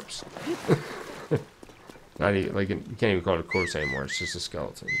corpse. Not even, like, you can't even call it a corpse anymore. It's just a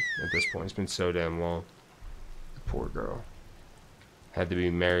skeleton at this point. It's been so damn long. The poor girl. Had to be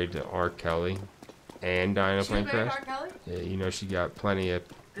married to R. Kelly and die in a She plane married crash. R. Kelly? Yeah, you know she got plenty of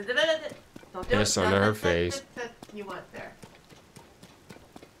Don't do piss it. under her face. You went there.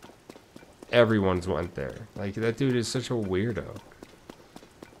 Everyone's went there. Like, that dude is such a weirdo.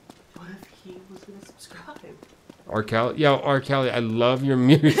 What if he was gonna subscribe? R. Kelly? Yo, R. Kelly, I love your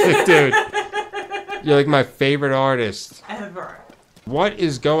music, dude. You're like my favorite artist. Ever. What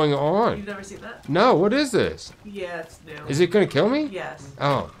is going on? You've never seen that? No, what is this? Yeah, it's new. Is it gonna kill me? Yes.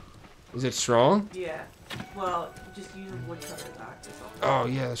 Oh. Is it strong? Yeah. Well, just use a woodcutter attack or something. Oh,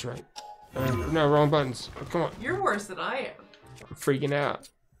 yeah, that's right. No, wrong buttons. Oh, come on. You're worse than I am. I'm freaking out.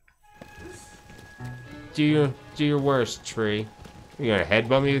 Do your worst, tree. You gonna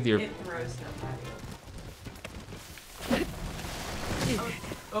headbutt me with your... It throws stuff at you.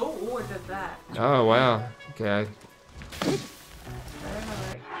 Oh, it did that. Oh, wow. Okay. I don't know,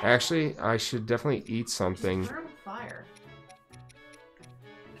 like, Actually, I should definitely eat something. burn fire.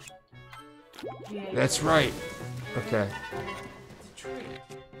 Yeah, That's right. Okay. It's a tree.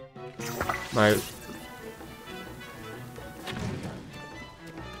 My... It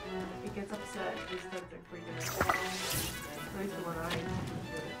gets upset. It starts like freaking out. At least the one I do.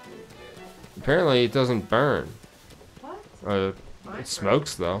 Apparently, it doesn't burn. What? It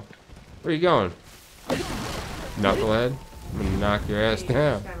smokes, though. Where are you going? Knucklehead? I'm gonna knock your ass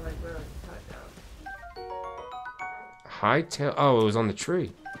down. Kind of like really cut it down. High tail. Oh, it was on the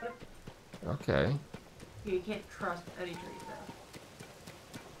tree. Okay. Yeah, you can't trust any trees though.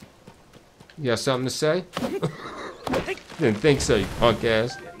 You got something to say? Didn't think so, you punk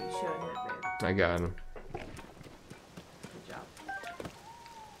ass. Yeah, you should have been. I got him. Good job.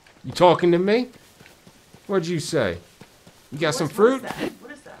 You talking to me? What'd you say? You got some fruit? What is that?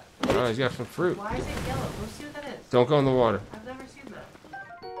 What is that? Oh, he's got some fruit. Why is it yellow? Go see what that is. Don't go in the water. I've never seen that.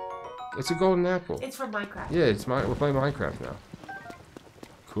 It's a golden apple. It's from Minecraft. Yeah, we're playing Minecraft now.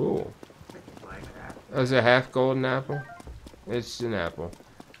 Cool. Freaking Minecraft. Oh, is it a half golden apple? It's an apple.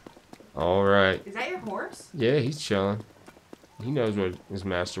 All right. Is that your horse? Yeah, he's chilling. He knows what his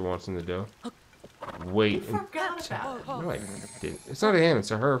master wants him to do. Wait. I forgot about it. No, I didn't. It's not a him.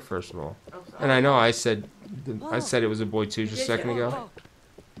 It's a her, first of all. Oh, sorry. And I know I said it was a boy too just a second ago.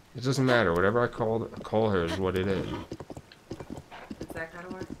 It doesn't matter. Whatever I call her is what it is. Is that kind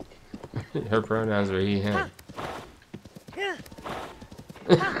of work? Her pronouns are he, him. Did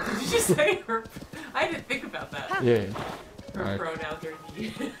you just say her? I didn't think about that. Yeah. Her Alright. pronouns are he.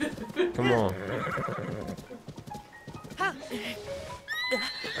 Come on.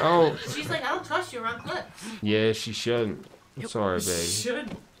 Oh. She's like, I don't trust you around cliffs. Yeah, she shouldn't. I'm sorry, baby.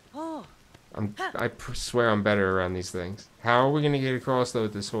 Should. I swear I'm better around these things. How are we gonna get across though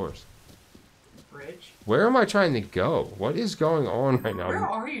with this horse? Bridge. Where am I trying to go? What is going on right now? Where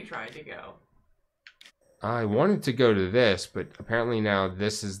are you trying to go? I wanted to go to this, but apparently now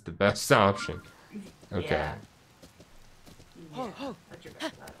this is the best option. Okay. Yeah. That's your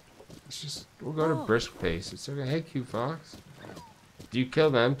best bet. We'll go to brisk pace. It's okay. Hey, cute fox. Do you kill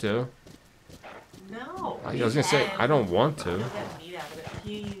them too? No. I was gonna say, I don't want to. You'll get meat out of it.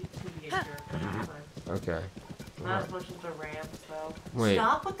 He could be a jerk. Okay. Not as much as the rams, though. Wait.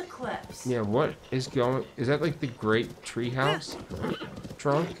 Stop with the clips. Yeah, what is going... Is that like the great treehouse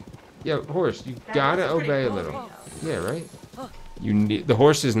trunk? Yeah, horse, you That gotta was a pretty obey a cool little. treehouse. Yeah, right? You need... The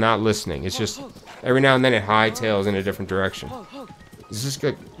horse is not listening. It's just... Every now and then it hightails in a different direction. Is this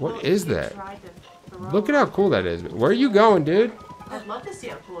good? What is You that? tried to throw Look at how cool that is. Where are you going, dude? I'd love to see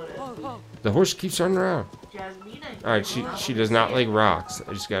how cool it is. The horse keeps turning around. Jasmine, I Alright, she does not like rocks.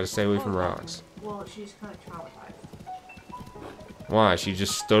 I just gotta stay away from rocks. Well, she's kind of traumatized. Why? She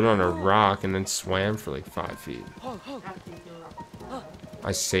just stood on a rock and then swam for like 5 feet. After you threw up.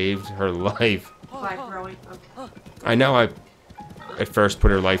 I saved her life. By throwing. Okay. I know I at first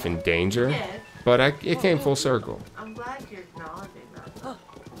put her life in danger, Yeah. but it came full circle. I'm glad you're acknowledging that.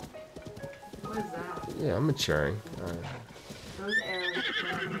 What is that? Yeah, I'm maturing. Alright. Those arrows are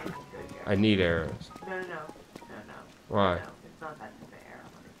good arrows. I need arrows. No. Why? No, it's not that type of arrow.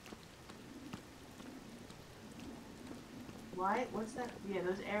 Why? What's that? Yeah,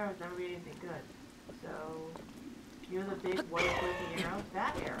 those arrows never made anything good. So, you're the big white looking arrow?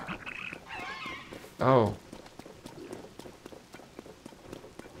 That arrow. Oh.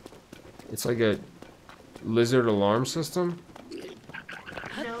 It's like a lizard alarm system? No,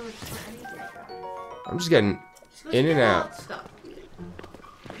 it's for anything. I'm just getting Just go in and steal all out. that stuff.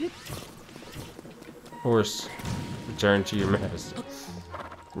 Horse, return to your mess.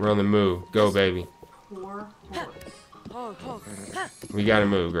 We're on the move. Go, baby. Poor horse. We gotta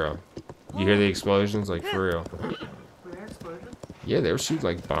move, girl. You hear the explosions? Like, for real. Were there explosions? Yeah, they were shooting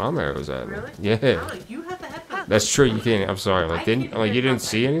like bomb arrows at me. Really? Yeah. Oh, you have the headphones. That's true. You can't. I'm sorry. Like, you didn't nothing.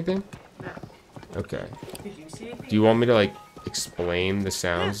 see anything? No. Okay. Did you see anything? Do you want me to like explain the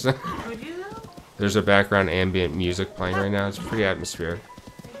sounds? Could you though? There's a background ambient music playing right now. It's pretty atmospheric.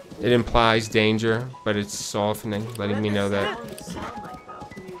 It implies danger, but it's softening, letting me know that What does sound like though?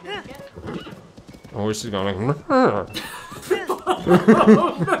 Can you make it? the horse is going like,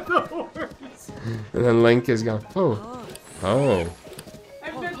 and then Link is going, oh,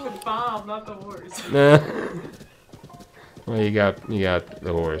 horse. Well, you got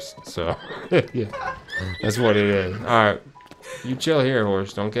the horse, so yeah, that's what it is. All right, you chill here,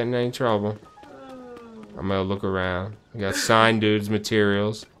 horse. Don't get in any trouble. I'm gonna look around. We got signed dudes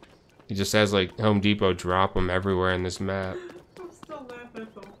materials. He just has like Home Depot drop them everywhere in this map. I'm still laughing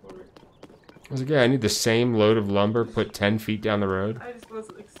at the part. I was like, yeah, I need the same load of lumber put 10 feet down the road. I just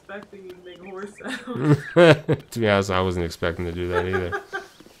wasn't expecting you to make horse sounds. To be honest, I wasn't expecting to do that either.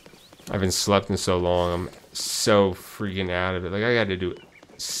 I haven't slept in so long. I'm so freaking out of it. Like, I got to do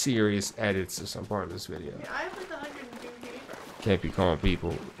serious edits to some part of this video. Yeah, I have like 102 paper. Can't be calling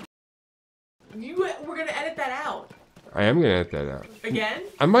people. We're gonna edit that out. I am gonna edit that out. Again?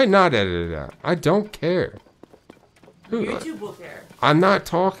 I might not edit it out. I don't care. YouTube will care. I'm not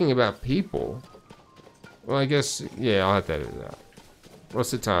talking about people. Well, I guess, yeah, I'll have to edit it out.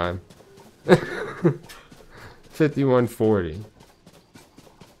 What's the time? 51:40.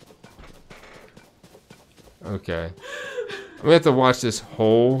 Okay. I'm gonna have to watch this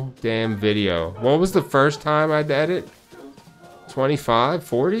whole damn video. What was the first time I had to edit? 25?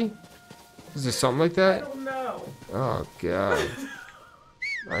 40? Is it something like I that? don't know. Oh, God.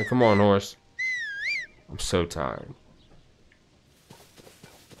 Alright, come on, horse. I'm so tired.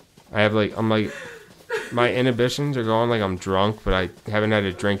 I'm like, my inhibitions are going like I'm drunk, but I haven't had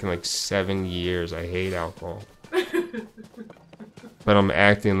a drink in like 7 years. I hate alcohol. But I'm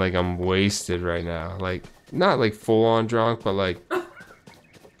acting like I'm wasted right now. Like, not like full on drunk, but like,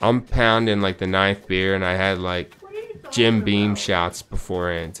 I'm pounding like the 9th beer, and I had like Jim Beam shots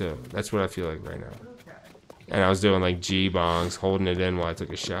beforehand too. That's what I feel like right now. Okay. And I was doing like G-bongs, holding it in while I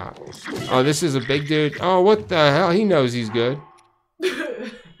took a shot. Oh, this is a big dude. Oh, what the hell? He knows he's good.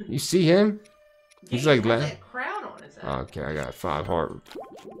 You see him? He's like a crown on his head. Okay, I got 5 heart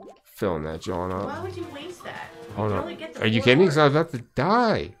filling that joint up. Why would you waste that? Hold You on. only get the Are you 4 kidding me? Because I hearts. was about to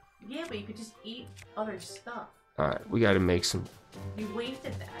die. Yeah, but you could just eat other stuff. Alright, we gotta make some. You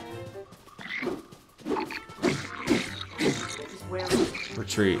wasted that. Just wear it.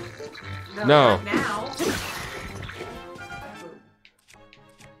 Retreat. No. No. Not now.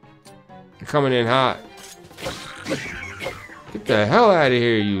 You're coming in hot. Get the hell out of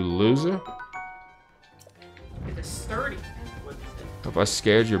here, you loser. It's a sturdy. What is it? Hope I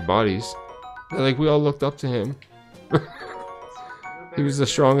scared your buddies. They're like, we all looked up to him. He was the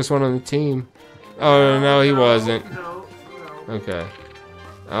strongest one on the team. Oh, no, he wasn't. No. Okay.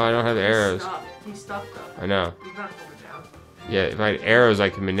 Oh, I don't have arrows. He's stuck though. I know. He's not pulling down. Yeah, if I had arrows, I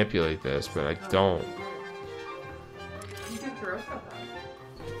could manipulate this, but I don't. You can throw stuff out.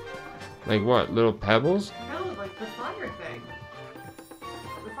 Like what? Little pebbles? No, like the fire thing.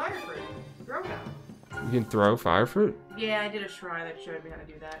 The fire fruit. Throw it out. You can throw fire fruit? Yeah, I did a shrine that showed me how to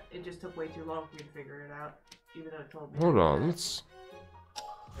do that. It just took way too long for me to figure it out, even though it told me. Hold on, let's.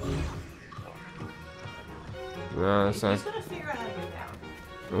 No, that's He's not. gonna figure out how to get down.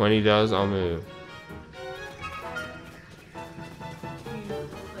 When he does, I'll move. You,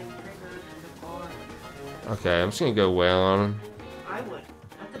 like, trigger the bar. Okay, I'm just gonna go whale on him. I would.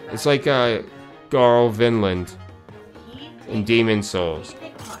 That's a bad It's like Garl Vinland He in takes- Demon Souls. He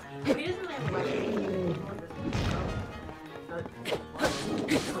takes punch. But he doesn't have a weapon. But- don't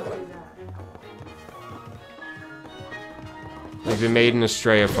do that. Like the Maiden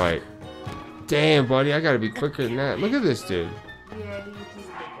Estrella fight. Damn, buddy, I gotta be quicker than that. Look at this dude. Yeah, he's a good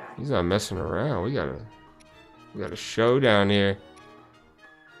guy. He's not messing around. We got a show down here.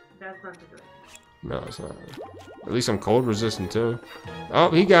 That's not too good. No, it's not. At least I'm cold resistant too. Oh,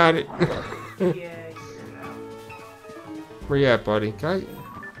 he got it. Yeah, he figured it out. Where you at, buddy? Can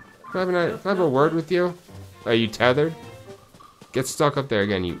I have a word with you? Are you tethered? Get stuck up there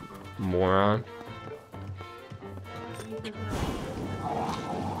again, you moron. Why did you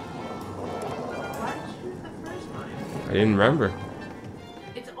shoot the first time? I didn't remember.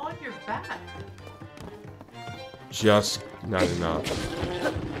 It's on your back. Just not enough.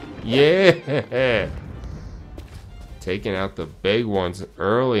 Yeah! Taking out the big ones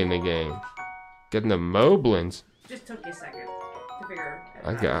early in the game. Getting the moblins. Just took you a second to figure it I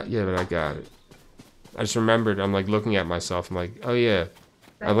out. got it. I just remembered, I'm like looking at myself, I'm like, oh yeah.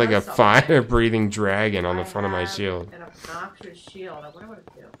 I have like a was something. fire-breathing dragon on the I front of my have shield. An obnoxious shield. I wonder what it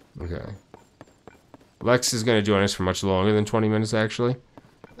do. Okay. Lex is gonna join us for much longer than 20 minutes, actually.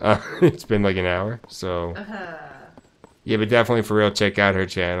 It's been like an hour, so... Yeah, but definitely for real, check out her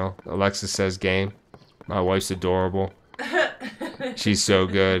channel. Alexis Says Game. My wife's adorable. She's so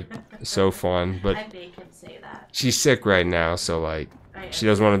good. So fun, but I make him say that. she's sick right now, so like, she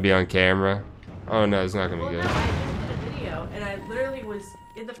doesn't want to be on camera. Oh no, it's not gonna Well, be no, good. I just did a video, and I literally was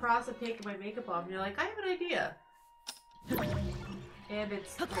in the process of taking my makeup off, and you're like, I have an idea. And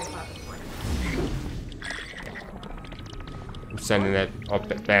it's 3 o'clock in the morning. I'm sending that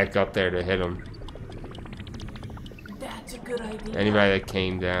back up there to hit them. That's a good idea. Anybody that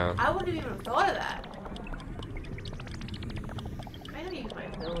came down. I wouldn't have even thought of that. I gotta use my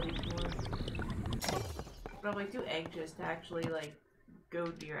abilities more. But I'm like too anxious to actually like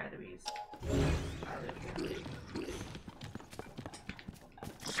go near enemies.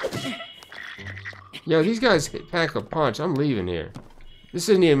 Yo, these guys pack a punch. I'm leaving here. This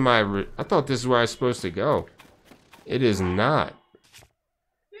isn't even my... I thought this is where I was supposed to go. It is not.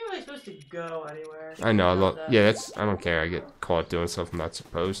 You're really supposed to go anywhere. I know. Yeah, that's... I don't care. I get caught doing stuff I'm not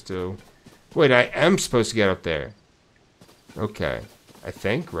supposed to. Wait, I am supposed to get up there. Okay. I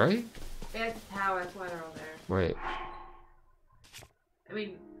think, right? Yeah, it's a tower. That's why they're all there. Wait. I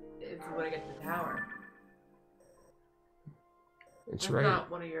mean, if you want to get to the tower. It's That's right.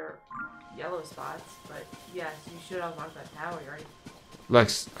 not one of your yellow spots, but yes, you should unlock that tower. You already...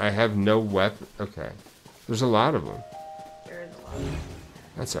 Lex, I have no weapon. Okay. There's a lot of them. There is a lot of them.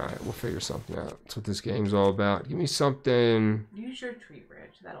 That's alright. We'll figure something out. That's what this game's all about. Give me something. Use your tree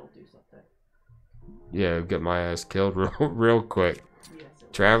branch. That'll do something. Yeah, get my ass killed real quick. Yes, it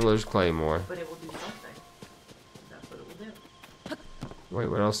will. Traveler's Claymore. But it will do something. That's what it will do. Wait,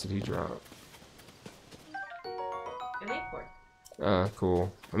 what else did he drop? An acorn.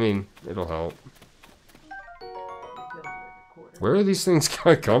 Cool. I mean, it'll help. You'll do a quarter. Where are these things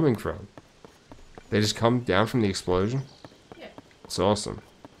coming from? They just come down from the explosion? Yeah. It's awesome.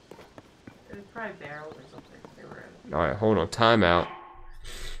 It was probably barrels or something. They were in. Alright, hold on. Time out.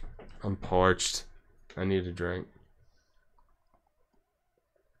 I'm parched. I need a drink.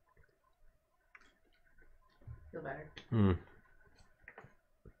 Feel better.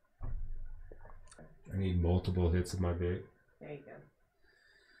 I need multiple hits of my bait. There you go.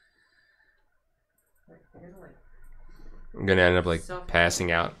 Like, I'm gonna end up like Suffering.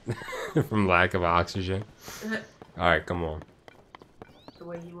 passing out from lack of oxygen. Alright, come on. the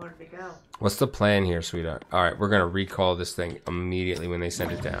way you wanted to go. What's the plan here, sweetheart? Alright, we're gonna recall this thing immediately when they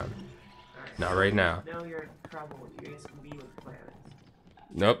send it down. Alright. Not right now. No, you're in trouble. You guys can be with planets.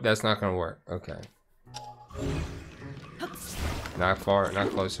 Nope, that's not gonna work. Okay. Not far,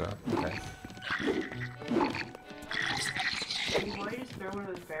 not close enough. Okay. Why don't you just throw one of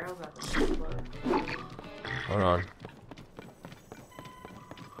those barrels at them and explode? Hold on.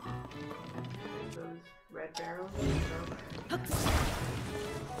 Those red barrels? I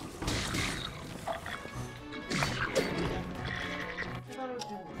thought it was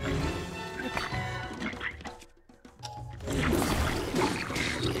good.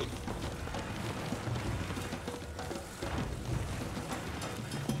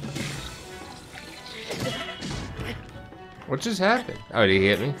 What just happened? Oh, did he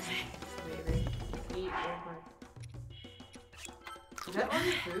hit me? Maybe. Eat real quick. Is that all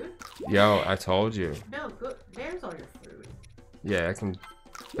your food? Yo, I told you. No, good. There's all your food. Yeah, I can...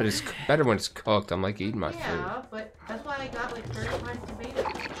 But it's better when it's cooked. I'm like eating my food. Yeah, but that's why I got like 35 tomatoes.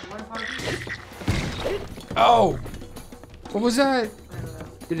 What if I was Oh! What was that? I don't know.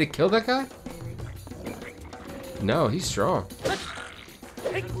 Did it kill that guy? Maybe. No, he's strong. The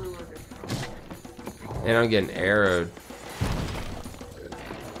blue ones are strong. And I'm getting arrowed.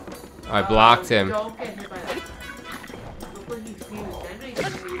 I blocked him. Don't get hit by that. Look what he fused. I know you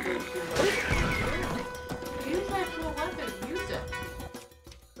can use it to use that to a weapon. Use it.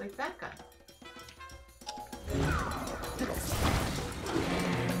 Like that guy.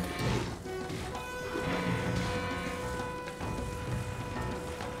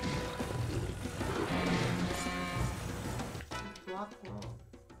 Block wall.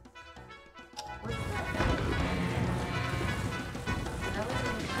 What's that?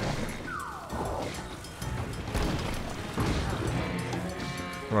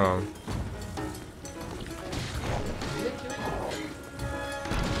 Wrong.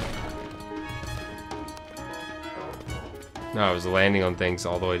 No, I was landing on things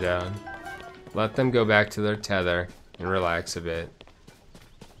all the way down. Let them go back to their tether and relax a bit.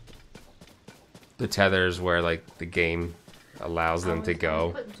 The tether is where like the game allows them to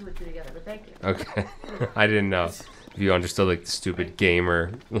go. Putting two and two together, but thank you. Okay. I didn't know if you understood like the stupid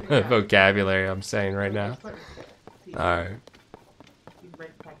gamer vocabulary I'm saying right now. Alright. You've my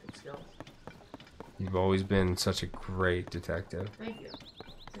detective skills. You've always been such a great detective. Thank you.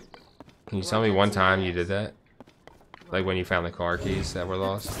 Can you tell me one time you did that? Like when you found the car keys that were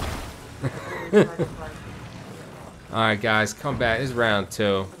lost? Alright guys, come back. This is round 2.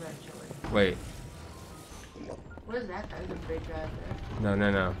 Eventually. Wait. What is that guy? There's a big guy there.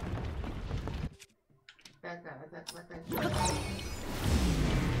 No. That guy. That guy.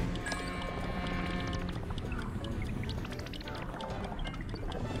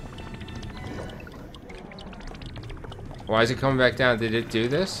 Why is it coming back down? Did it do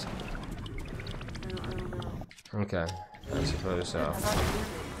this? I don't know. Okay. I suppose so. I thought it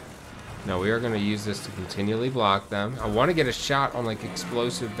was. No, we are going to use this to continually block them. I want to get a shot on, like,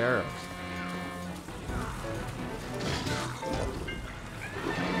 explosive barrels.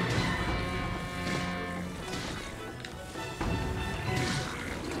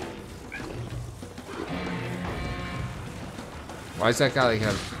 Why does that guy, like,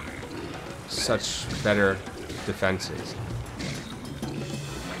 have such better defenses?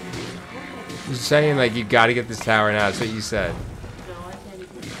 You're saying, like, you got to get this tower now. That's what you said. No, I can't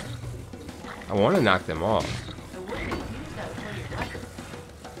even do that. I want to knock them off. I wouldn't use that with one of your weapons.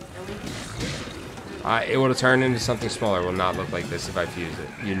 And we can It will turn into something smaller. It will not look like this if I fuse it.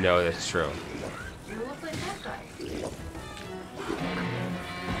 You know that's true. it will look like that guy.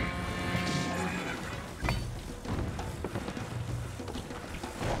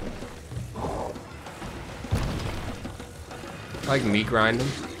 Like meat grind them.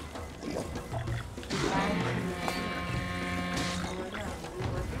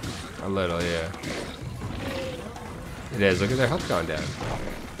 A little, yeah. It is. Look at their health going down.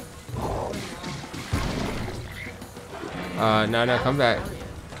 No, come back.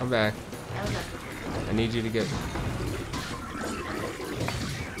 Come back. I need you to get...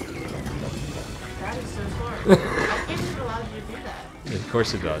 That is so smart. I can't believe it allows you to do that. Of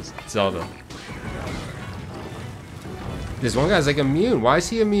course it does. Zelda. This one guy's like immune. Why is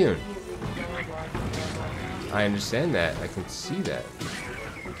he immune? I understand that. I can see that.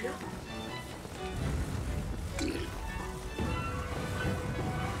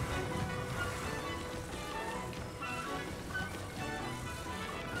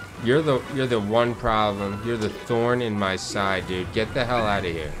 You're the one problem. You're the thorn in my side, dude. Get the hell out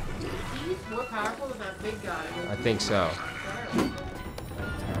of here. He's more powerful than that big guy. I think so.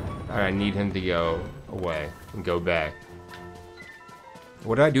 Alright, I need him to go away and go back.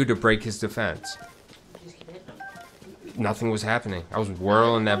 What did I do to break his defense? Just keep hitting him. Nothing was happening. I was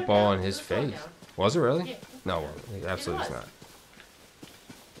whirling that ball in his face. Was it really? No, it absolutely was not.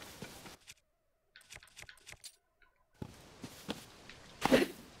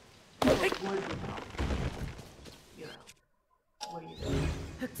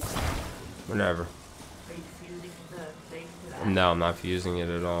 Whatever. Are you fusing the thing to that? No, I'm not fusing it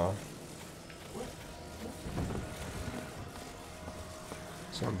at all.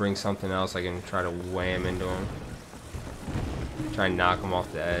 So I'll bring something else I can try to wham into him. Try and knock them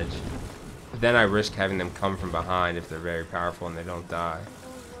off the edge. But then I risk having them come from behind if they're very powerful and they don't die.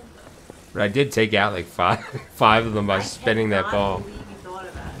 But I did take out like five of them by spinning that ball. I can't believe you thought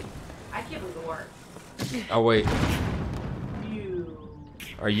of that. I can't believe it worked. Oh wait, I can't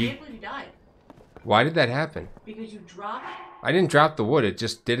believe you died. why did that happen? Because you dropped. I didn't drop the wood, it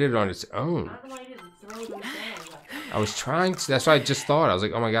just did it on its own. I don't know why you didn't throw those down. I was trying to, that's what I just thought. I was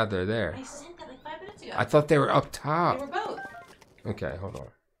like, oh my god, they're there. I said that like 5 minutes ago. I thought they were up They top. were both. Okay, hold on.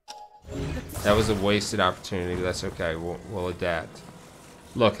 That was a wasted opportunity, but that's okay. We'll adapt.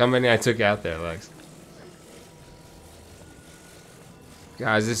 Look how many I took out there, Lex.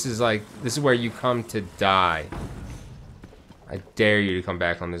 Guys, this is where you come to die. I dare you to come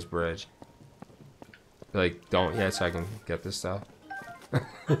back on this bridge. Like, don't yet so I can get this stuff.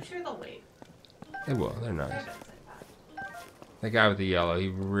 I'm sure they'll wait. They will, they're nice. They're gonna say that. That guy with the yellow, he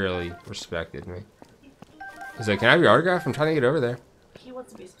really respected me. He's like, can I have your autograph? I'm trying to get over there. He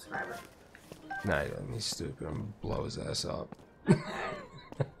wants to be a subscriber. Nah, he doesn't. He's stupid. I'm gonna blow his ass up. Okay.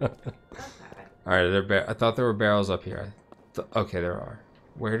 Okay. Alright, I thought there were barrels up here. Okay, there are.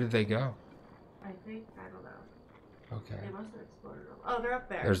 Where did they go? I don't know. Okay. They must have exploded. Oh, they're up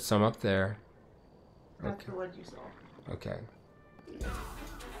there. There's some up there. That's Okay. the ones you saw. Okay.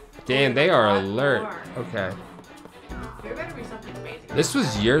 Damn, they are alert. Okay. There better be something amazing. This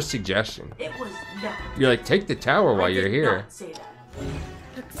was your suggestion. It was not. You're like, take the tower while I you're did here. Not say that.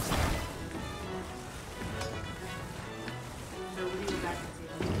 So when you were back and see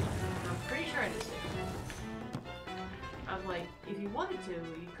that, I'm pretty sure I did say that. I'm like, if you wanted to,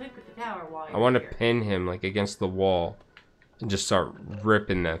 you could put the tower while you're I want to here. pin him like against the wall and just start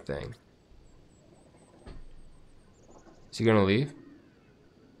ripping that thing. Is he gonna leave?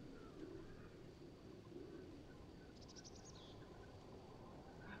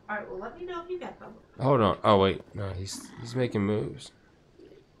 Alright, well let me know if you get them. Hold on. Oh wait, no, he's making moves.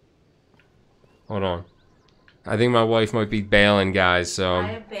 Hold on. I think my wife might be bailing, guys. So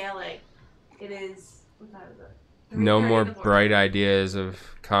I am bailing. It is. What time is it? no 3:30 more in the morning. bright ideas of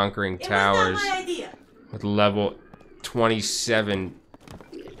conquering towers It was not my idea. with level 27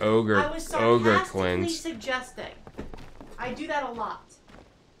 ogre I was ogre sarcastically cleanse. suggesting. I do that a lot.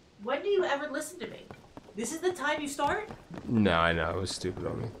 When do you ever listen to me? This is the time you start? No, I know. It was stupid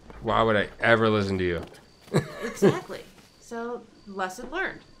on me. Why would I ever listen to you? Exactly. So, lesson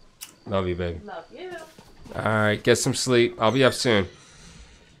learned. Love you, baby. Love you. Alright, get some sleep. I'll be up soon.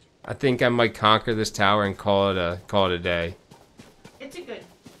 I think I might conquer this tower and call it a day. It's a good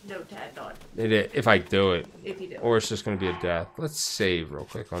note to end on. If I do it. If you do. Or it's just going to be a death. Let's save real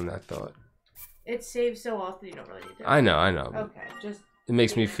quick on that thought. It saves so often you don't really need to. I know. Okay, just... It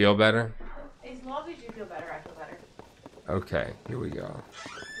makes me feel better. As long as you feel better, I feel better. Okay, here we go.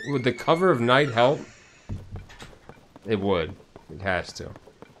 Would the cover of night help? It would. It has to.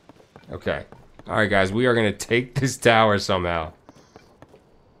 Okay. Alright, guys. We are going to take this tower somehow.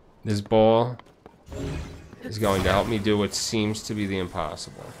 This ball is going to help me do what seems to be the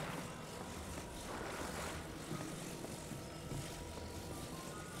impossible.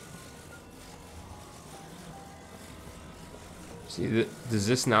 See, does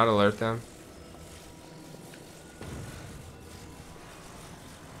this not alert them?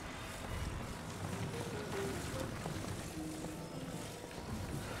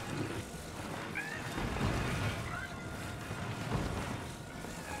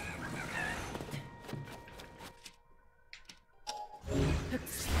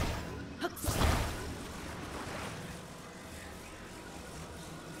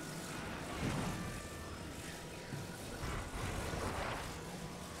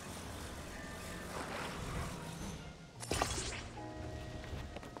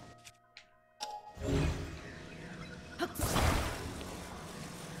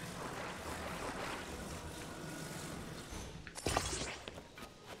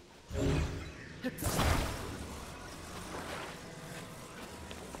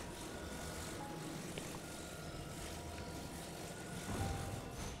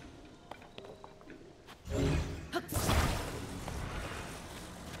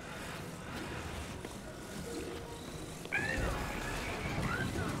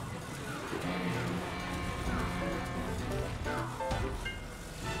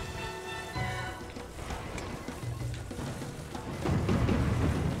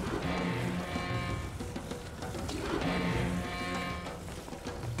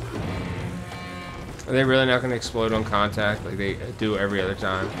 Are they really not going to explode on contact like they do every other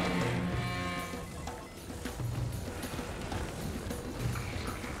time?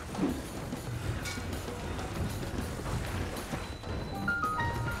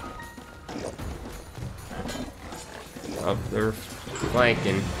 Oh, they're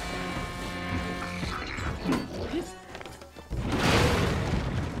flanking.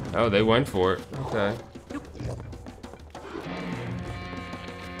 Oh, they went for it. Okay.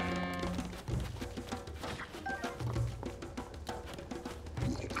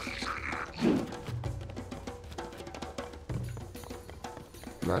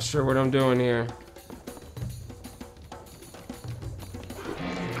 Not sure what I'm doing here.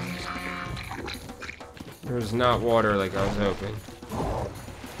 There's not water like I was hoping.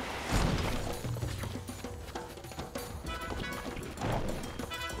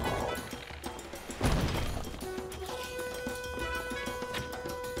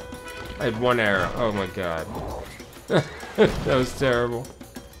 I had one arrow. Oh my god. That was terrible.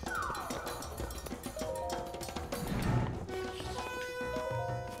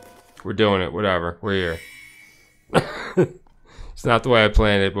 We're doing it, whatever. We're here. It's not the way I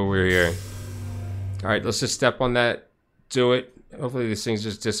planned it, but we're here. Alright, let's just step on that. Do it. Hopefully these things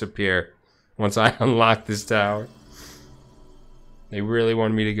just disappear once I unlock this tower. They really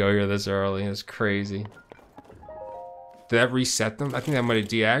wanted me to go here this early. It's crazy. Did that reset them? I think that might have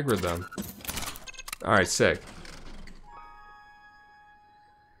de-aggroed them. Alright, sick.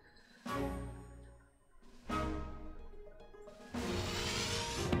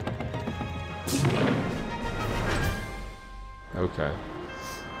 Okay.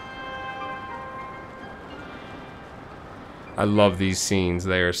 I love these scenes.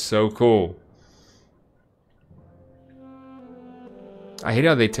 They are so cool. I hate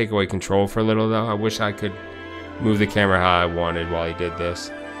how they take away control for a little, though. I wish I could move the camera how I wanted while he did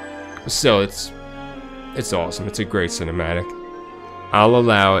this. But still, it's awesome. It's a great cinematic. I'll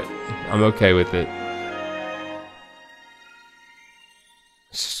allow it. I'm okay with it.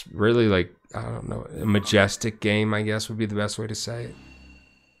 It's really like, I don't know, a majestic game, I guess would be the best way to say it.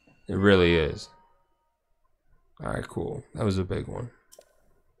 It really is. Alright, cool. That was a big one.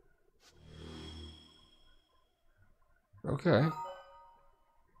 Okay.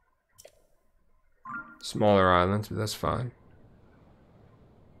 Smaller islands, but that's fine.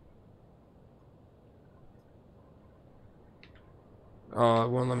 Oh, it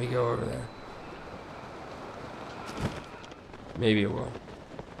won't let me go over there. Maybe it will.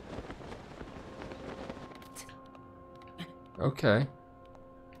 Okay.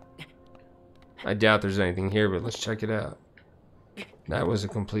 I doubt there's anything here, but let's check it out. That was a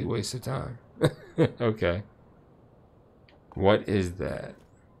complete waste of time. Okay. What is that?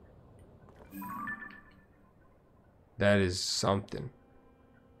 That is something.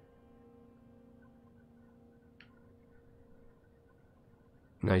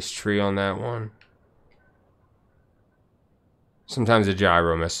 Nice tree on that one. Sometimes the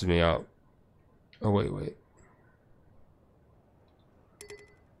gyro messes me up. Oh, wait.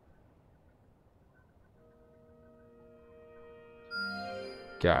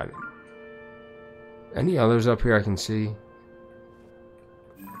 Got it. Any others up here I can see?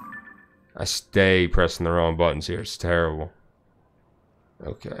 I stay pressing the wrong buttons here. It's terrible.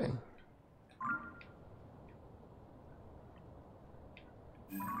 Okay.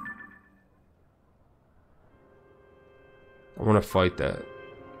 I want to fight that.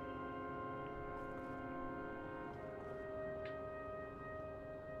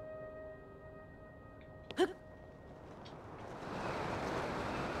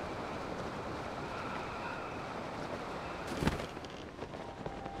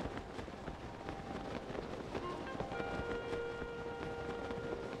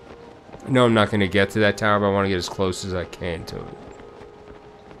 I know I'm not going to get to that tower, but I want to get as close as I can to it.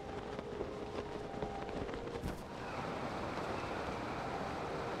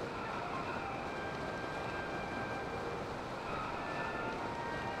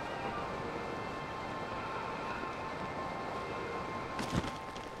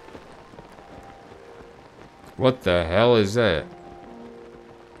 What the hell is that?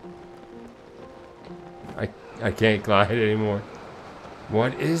 I can't glide anymore.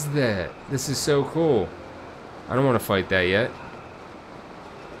 What is that? This is so cool. I don't want to fight that yet.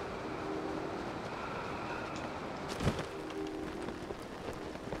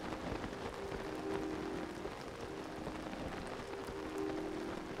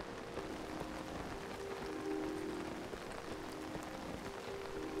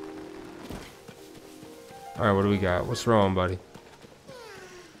 Alright, what do we got? What's wrong, buddy?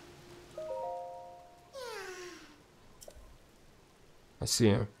 I see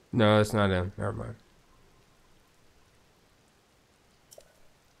him. No, that's not him. Never mind.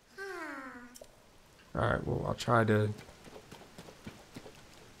 Alright, well, I'll try to...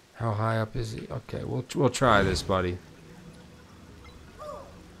 How high up is he? Okay, we'll try this, buddy.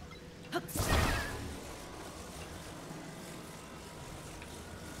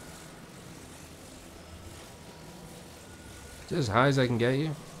 Is it as high as I can get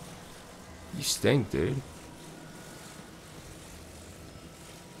you? You stink, dude.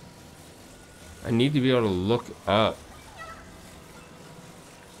 I need to be able to look up.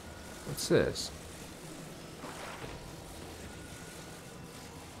 What's this?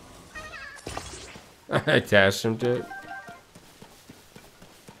 I attached him to it.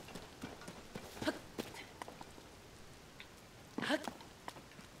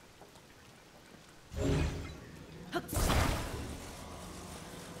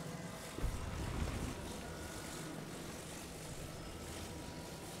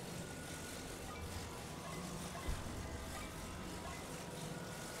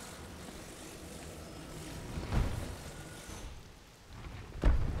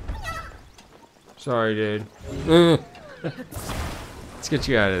 Sorry, dude. Let's get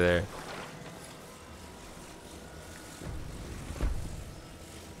you out of there.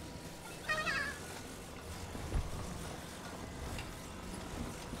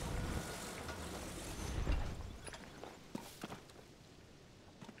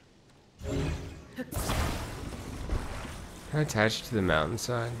 Can I attach it to the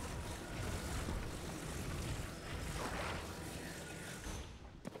mountainside?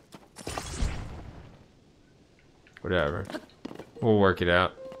 Whatever. We'll work it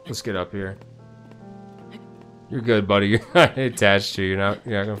out. Let's get up here. You're good, buddy. You're not attached to you. You're not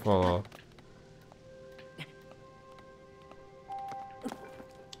gonna fall off.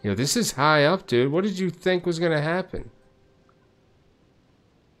 Yo, this is high up, dude. What did you think was gonna happen?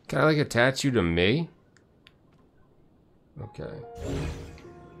 Can I, like, attach you to me? Okay.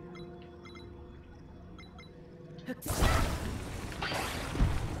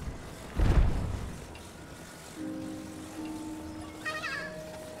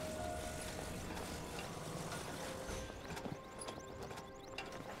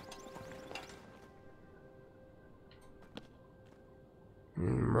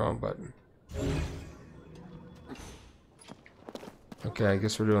 Wrong button. Okay, I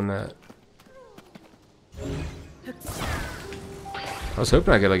guess we're doing that. I was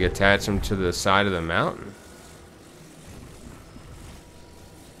hoping I could, like, attach him to the side of the mountain.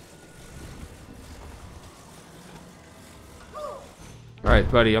 Alright,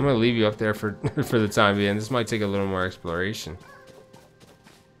 buddy, I'm gonna leave you up there for for the time being. This might take a little more exploration.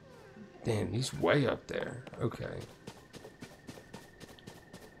 Damn, he's way up there. Okay.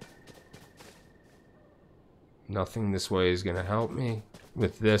 Nothing this way is gonna help me.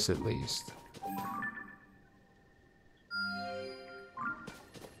 With this, at least.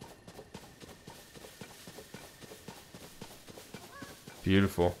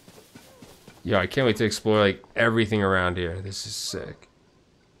 Beautiful. Yeah, I can't wait to explore, like, everything around here. This is sick.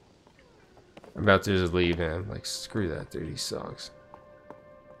 I'm about to just leave him. Like, screw that dude, he sucks.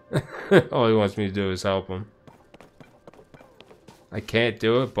 All he wants me to do is help him. I can't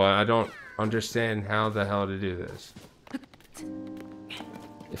do it, but I don't understand how the hell to do this.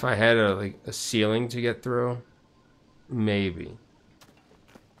 If I had a ceiling to get through, maybe.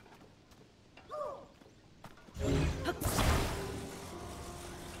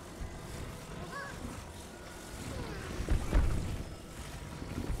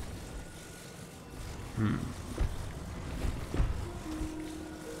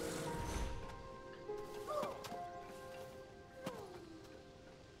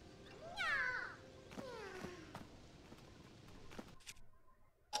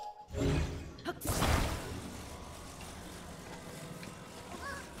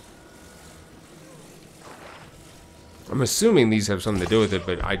 I'm assuming these have something to do with it,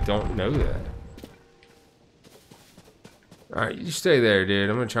 but I don't know that. Alright, you stay there, dude.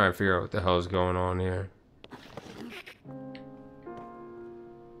 I'm gonna try and figure out what the hell is going on here.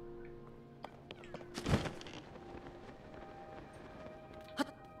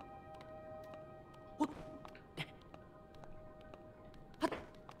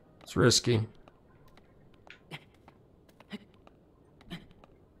 It's risky.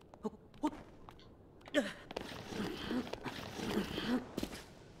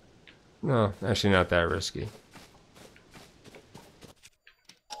 No, actually not that risky.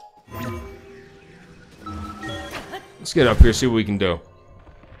 Let's get up here, see what we can do.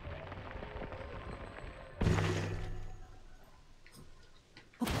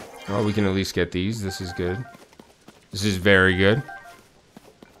 Oh, we can at least get these. This is good. This is very good.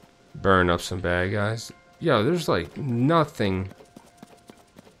 Burn up some bad guys. Yo, there's like nothing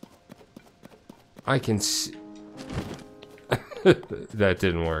I can see. That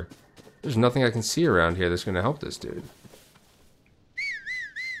didn't work. There's nothing I can see around here that's going to help this dude.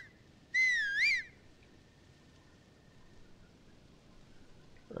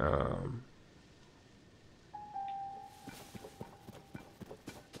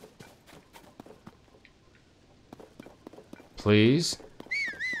 Please?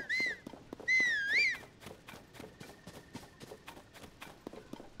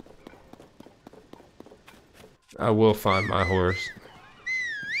 I will find my horse.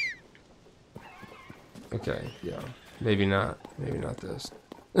 Okay, yeah. Maybe not. Maybe not this.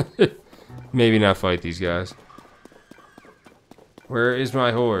 Maybe not fight these guys. Where is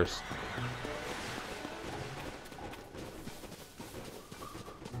my horse?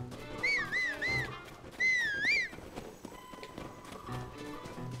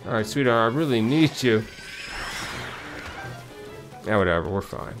 Alright, sweetheart, I really need you. Yeah, whatever, we're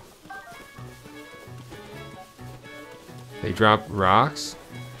fine. They drop rocks?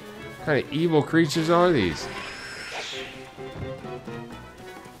 What kind of evil creatures are these?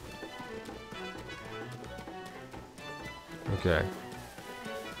 Okay.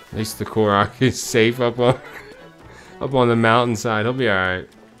 At least the Korok is safe up on up on the mountainside. He'll be alright.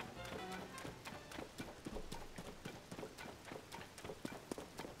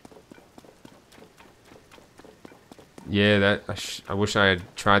 Yeah, that I wish I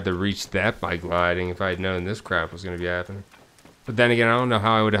had tried to reach that by gliding if I had known this crap was going to be happening. But then again, I don't know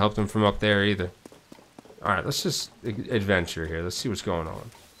how I would have helped him from up there either. Alright, let's just adventure here. Let's see what's going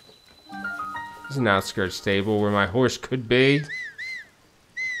on. This is an outskirts stable where my horse could be.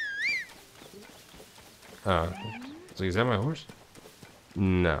 So is that my horse?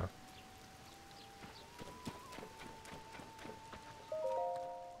 No.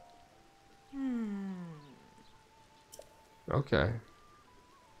 Okay.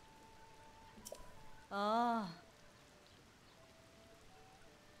 Oh.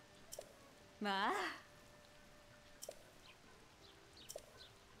 Ma?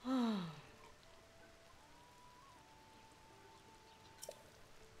 Oh.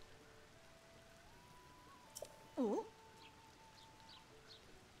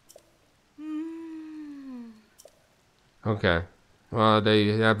 Okay. Well, they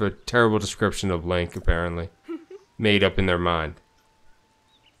have a terrible description of Link, apparently. Made up in their mind.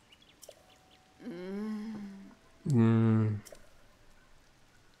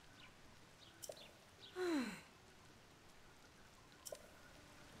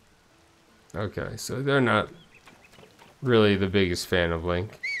 Okay, so they're not really the biggest fan of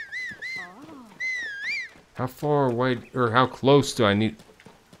Link. How far away, or how close do I need?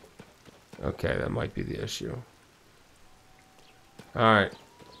 Okay, that might be the issue. Alright.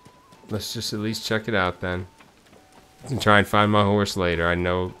 Let's just at least check it out then. I can try and find my horse later. I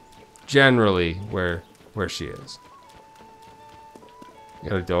know generally where she is.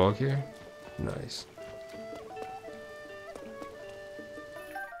 Got a dog here? Nice.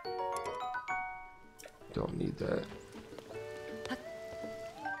 Don't need that.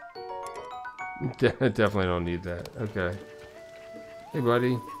 Definitely don't need that. Okay. Hey,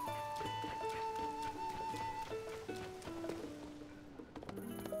 buddy.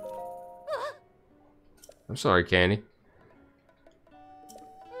 I'm sorry, Candy.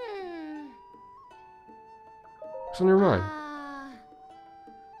 What's on your mind?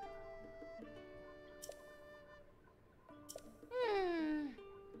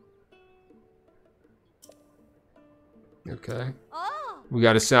 Okay. We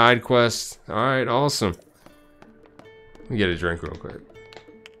got a side quest. Alright, awesome. Let me get a drink real quick.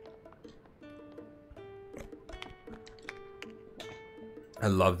 I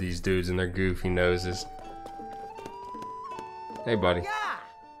love these dudes and their goofy noses. Hey, buddy.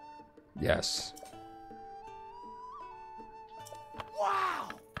 Yes. Wow.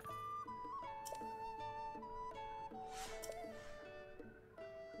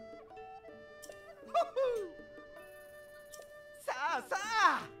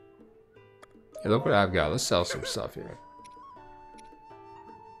 Hey, look what I've got. Let's sell some stuff here.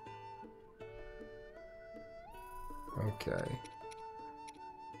 Okay.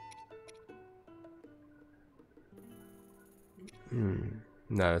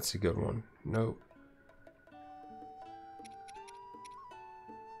 No, that's a good one. Nope.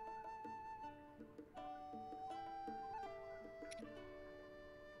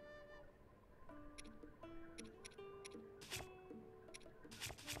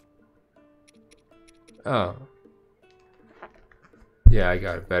 Oh. Yeah, I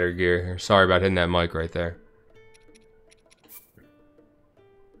got a better gear here. Sorry about hitting that mic right there.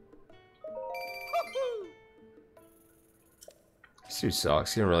 This dude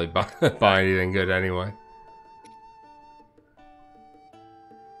sucks. He didn't really buy anything good anyway.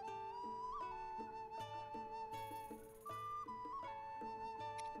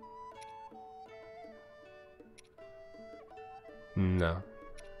 No.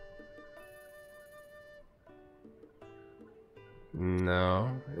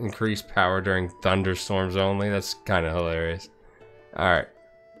 No. Increased power during thunderstorms only. That's kind of hilarious. Alright.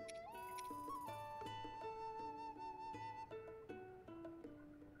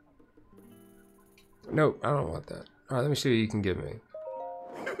 Nope, I don't want that. Alright, let me see what you can give me.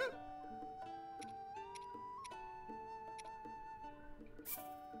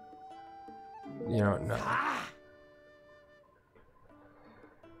 You don't know.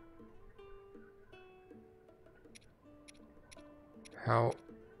 How?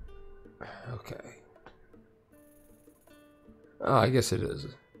 Okay. Oh, I guess it is.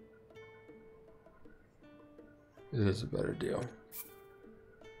 It is a better deal.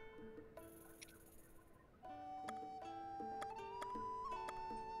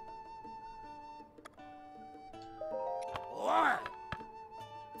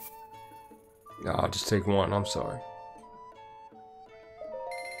 No, I'll just take one. I'm sorry.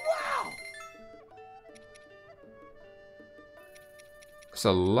 Wow. It's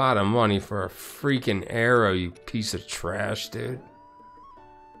a lot of money for a freaking arrow, you piece of trash, dude.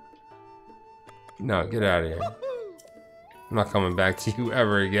 No, get out of here. I'm not coming back to you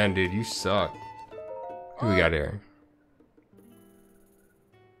ever again, dude. You suck. Who we got here?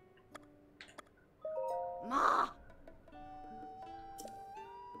 Ma.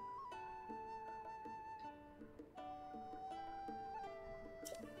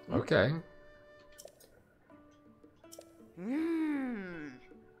 Okay.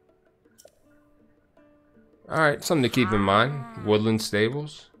 Alright, something to keep in mind. Woodland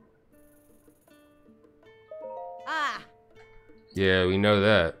Stables. Yeah, we know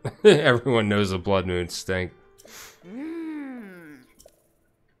that. Everyone knows the blood moons stink.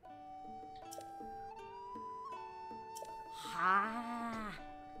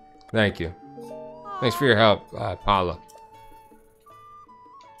 Thank you. Thanks for your help, Paula.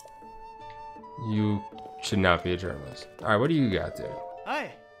 You should not be a journalist. Alright, what do you got there?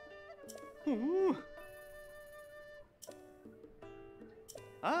 Hey. Ooh.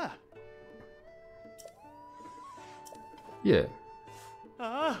 Ah. Yeah.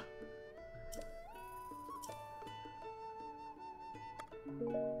 Ah.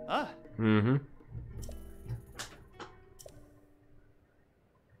 Ah. Mm-hmm.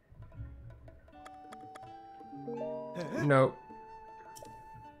 Nope.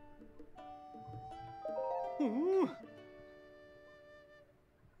 Ooh.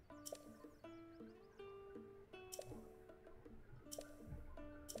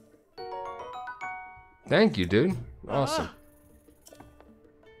 Thank you, dude. Awesome.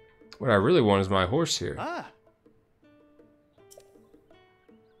 What I really want is my horse here. Ah.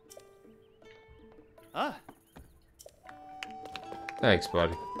 Ah. Thanks,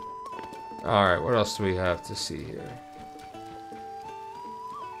 buddy. Alright, what else do we have to see here?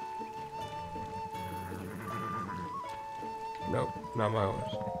 Nope, not my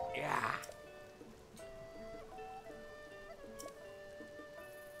horse. Yeah.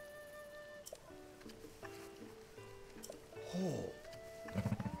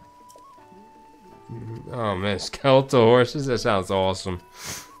 Oh man, skeletal horses? That sounds awesome.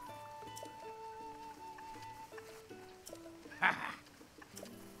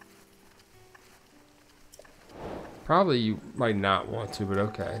 Probably you might not want to, but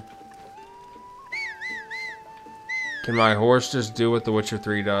okay. Can my horse just do what The Witcher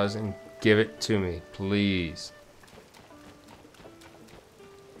 3 does and give it to me, please?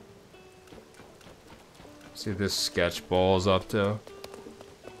 See what this sketch ball's up to.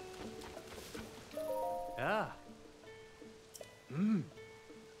 Yeah.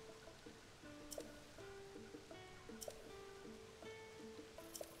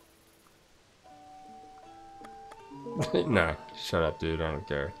 Nah, shut up, dude. I don't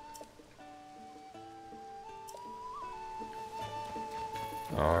care.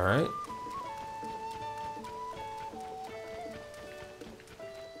 Alright.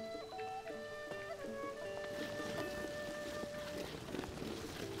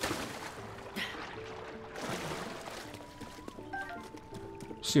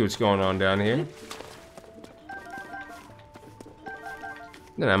 See what's going on down here.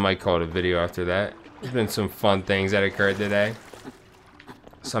 Then I might call it a video after that. There's been some fun things that occurred today.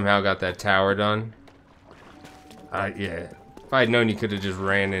 Somehow got that tower done. Yeah. If I had known you could have just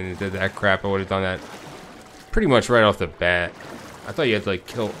ran in and did that crap, I would have done that pretty much right off the bat. I thought you had to like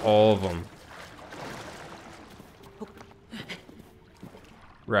kill all of them.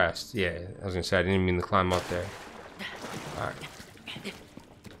 Rest. Yeah, I was gonna say I didn't mean to climb up there. Alright.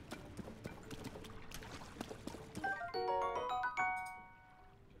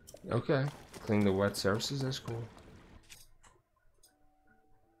 Okay. Clean the wet surfaces, that's cool.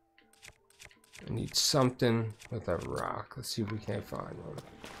 I need something with a rock. Let's see if we can't find one.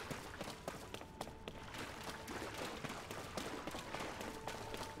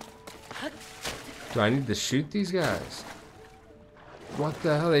 Do I need to shoot these guys? What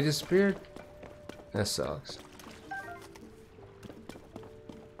the hell? They disappeared? That sucks.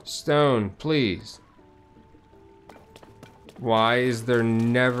 Stone, please. Why is there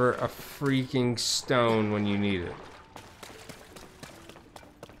never a freaking stone when you need it?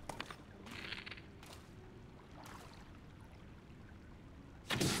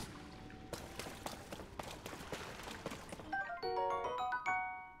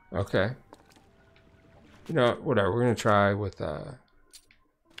 Okay. You know, whatever. We're gonna try with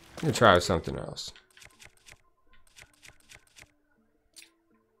something else.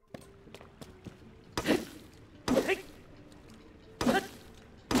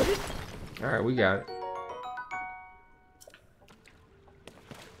 Alright, we got it.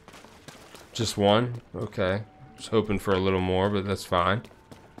 Just one? Okay. Just hoping for a little more, but that's fine.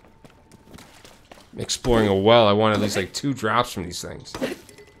 Exploring a well, I want at least like 2 drops from these things.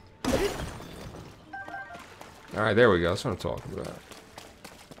 Alright, there we go. That's what I'm talking about.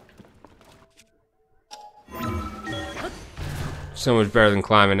 So much better than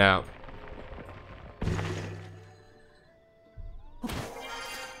climbing out.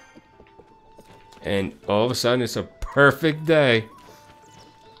 And all of a sudden, it's a perfect day.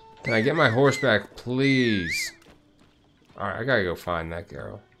 Can I get my horse back, please? Alright, I gotta go find that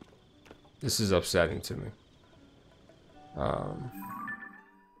girl. This is upsetting to me. I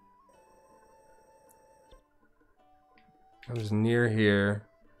was near here.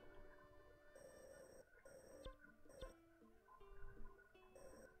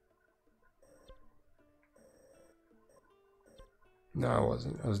 No, I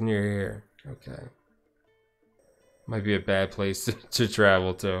wasn't. I was near here. Okay. Might be a bad place to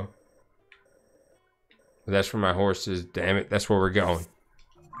travel to. But that's where my horse is. Damn it. That's where we're going.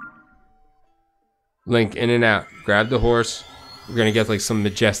 Link, in and out. Grab the horse. We're going to get like some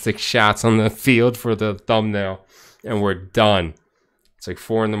majestic shots on the field for the thumbnail. And we're done. It's like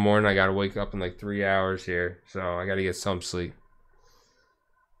 4 in the morning. I got to wake up in like 3 hours here. So I got to get some sleep.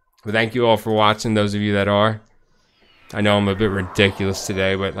 But thank you all for watching, those of you that are. I know I'm a bit ridiculous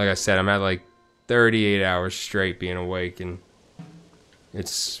today, but like I said, I'm at like 38 hours straight being awake, and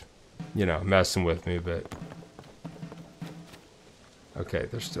it's, you know, messing with me, but okay,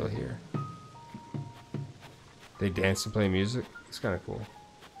 they're still here. They dance and play music. It's kind of cool.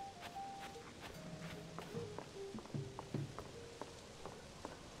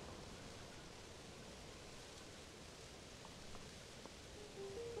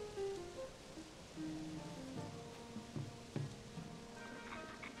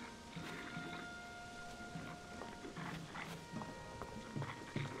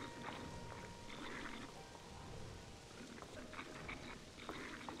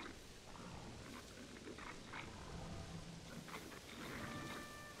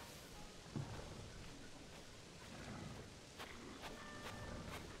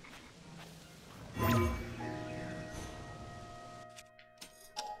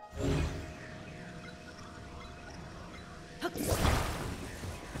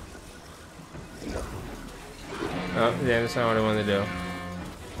 Oh, yeah, that's not what I wanted to do.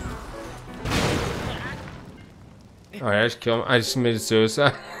 Alright, I just killed him. I just committed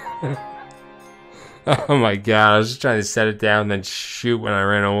suicide. Oh my god, I was just trying to set it down and then shoot when I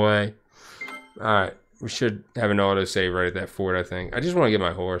ran away. Alright, we should have an autosave right at that fort, I think. I just want to get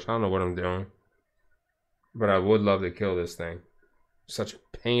my horse. I don't know what I'm doing. But I would love to kill this thing. Such a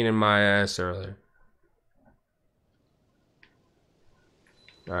pain in my ass earlier.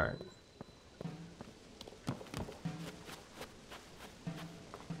 Alright.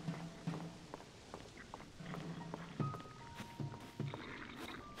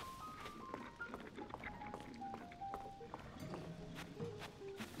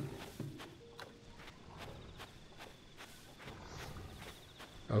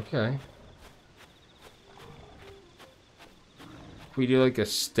 Okay. If we do like a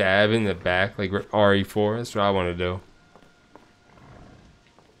stab in the back, like RE4, that's what I want to do.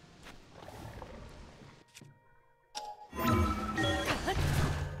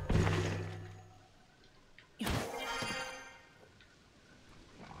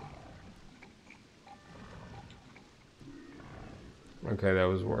 Okay, that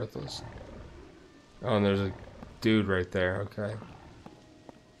was worthless. Oh, and there's a dude right there, okay.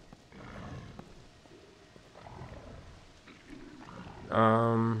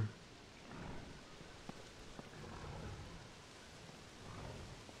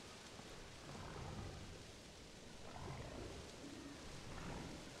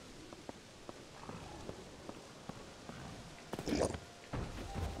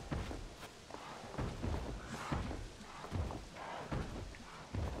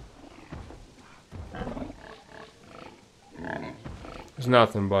 There's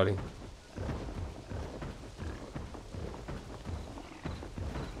nothing, buddy.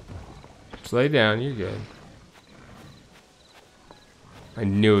 Just lay down, you're good. I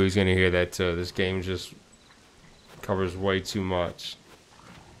knew he was gonna hear that too. This game just covers way too much.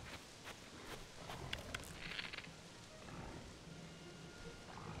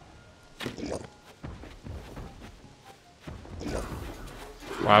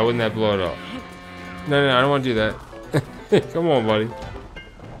 Why wouldn't that blow it up? No, I don't want to do that. Come on, buddy.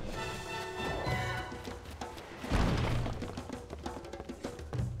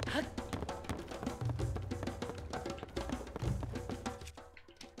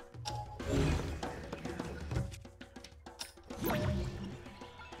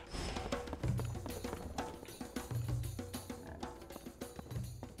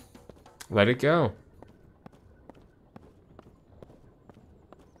 Let it go.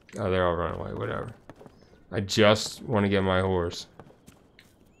 Oh, they're all running away. Whatever. I just want to get my horse.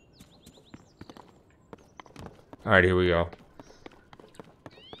 Alright, here we go.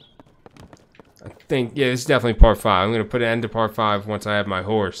 I think, yeah, this is definitely part 5. I'm going to put an end to part 5 once I have my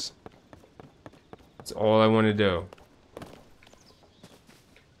horse. That's all I want to do.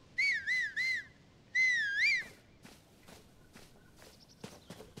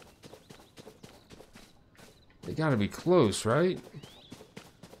 They gotta be close, right?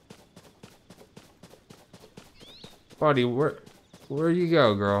 Buddy, where you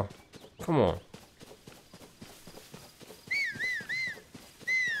go, girl? Come on.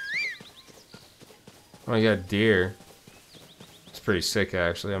 Oh, you got deer. It's pretty sick,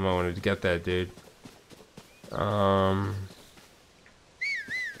 actually. I might want to get that, dude. I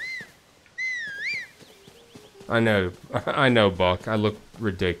know, Buck. I look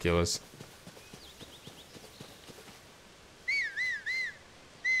ridiculous.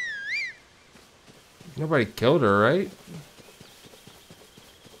 Nobody killed her, right?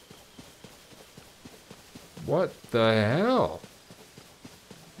 What the hell?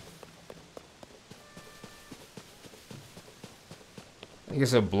 I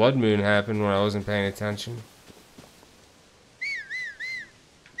guess a blood moon happened when I wasn't paying attention.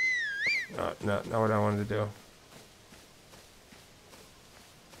 Not what I wanted to do.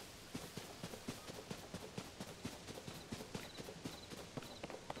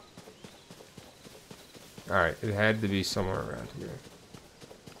 Alright, it had to be somewhere around here.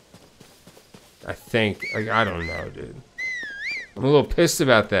 I think. Like, I don't know, dude. I'm a little pissed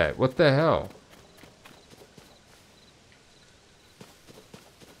about that. What the hell?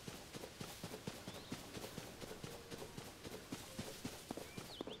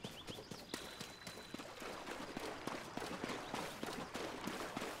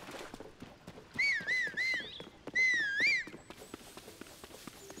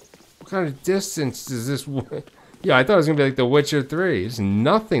 What kind of distance does this... Yeah, I thought it was going to be like The Witcher 3. It's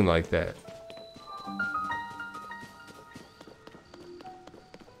nothing like that.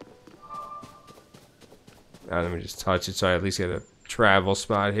 Let me just touch it so I at least get a travel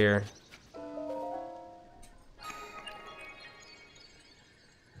spot here.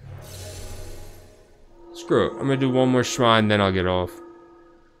 Screw it. I'm going to do one more shrine, then I'll get off.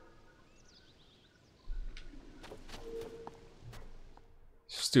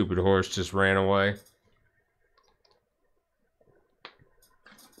 Stupid horse just ran away.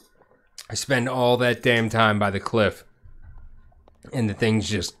 I spend all that damn time by the cliff. And the thing's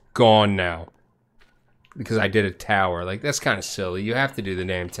just gone now. Because I did a tower. Like, that's kind of silly. You have to do the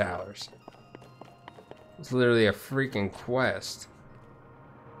damn towers. It's literally a freaking quest.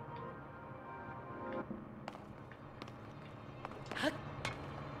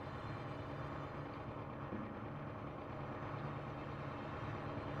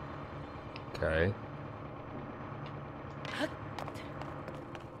 Okay.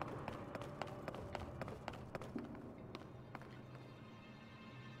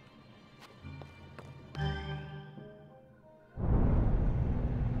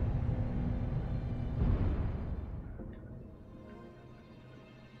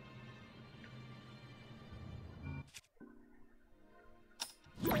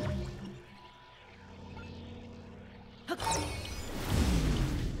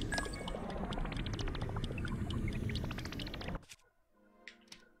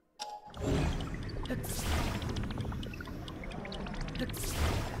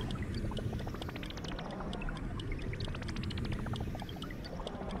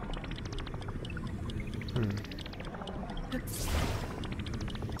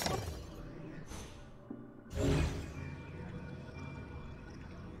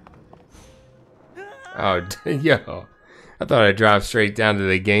 Oh, yo. I thought I'd drop straight down to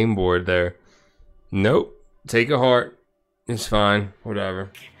the game board there. Nope. Take a heart. It's fine.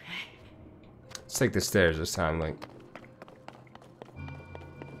 Whatever. Let's take the stairs this time, Link.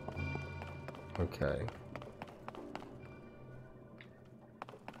 Okay.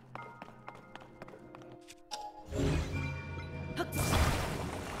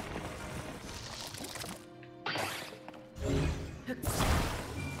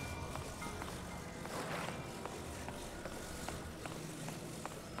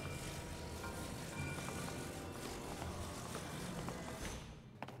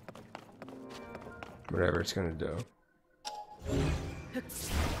 Whatever it's gonna do.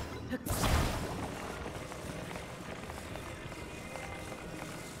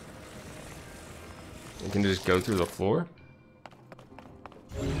 You can just go through the floor?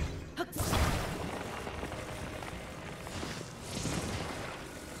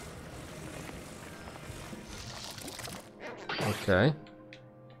 Okay.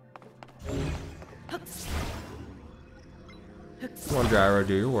 Come on, Gyro,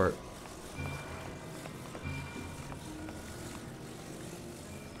 do your work.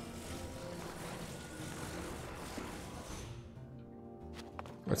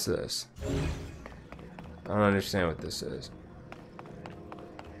 What's this? I don't understand what this is.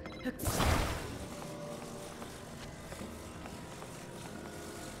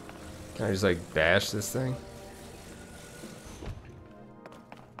 Can I just like bash this thing?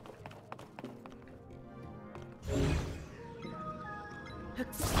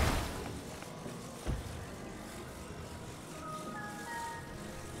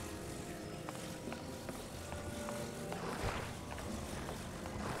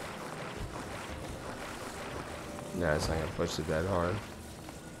 Nah, it's not gonna push it that hard.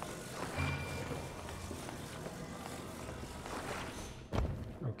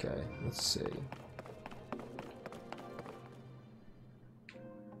 Okay, let's see.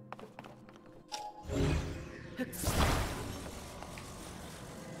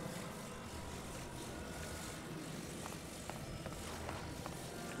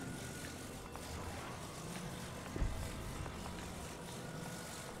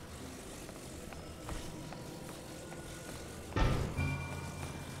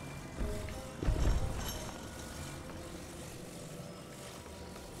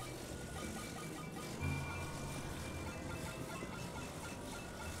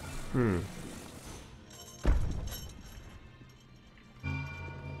 Hmm.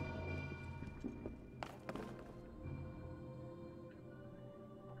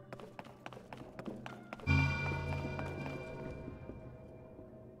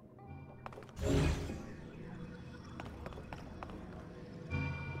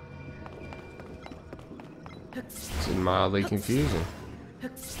 It's mildly confusing.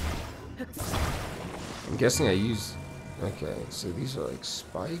 I'm guessing I use... Okay, so these are like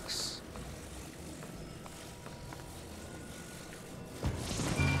spikes?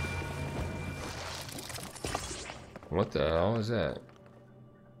 What the hell is that?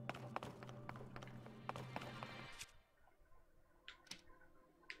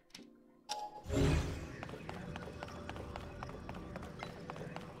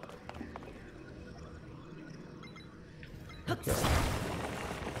 Okay.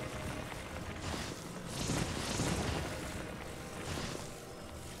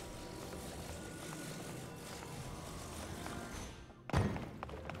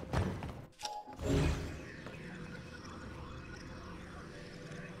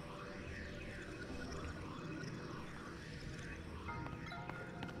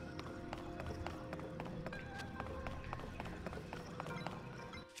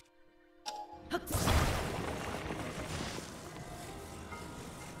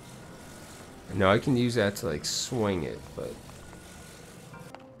 No, I can use that to like swing it, but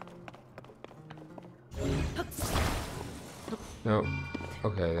no.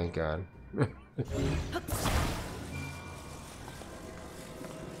 Okay, thank God.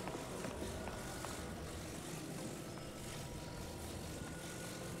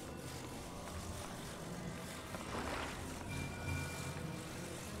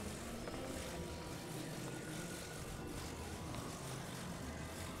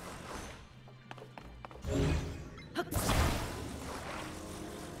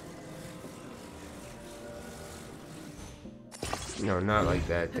 No, not like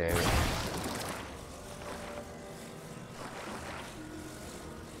that, damn it.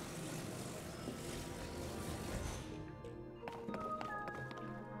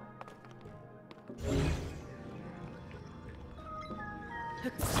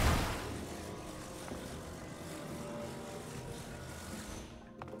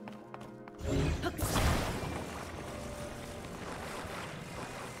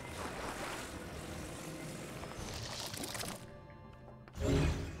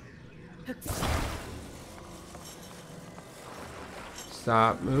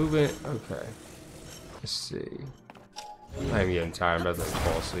 Stop moving. Okay. Let's see. I'm getting tired. I'm about to like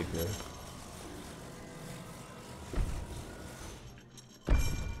fall asleep here.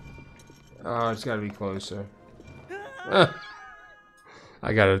 Oh, it's gotta be closer.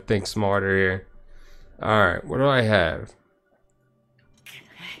 I gotta think smarter here. Alright, what do I have?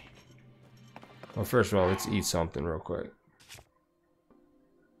 Well, first of all, let's eat something real quick.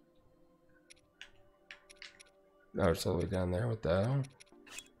 Oh, it's all the way down there. What the hell?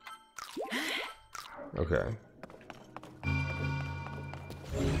 Okay.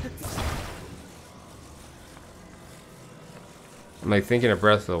 I'm like thinking of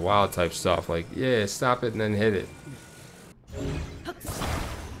Breath of the Wild type stuff. Like, yeah, stop it and then hit it.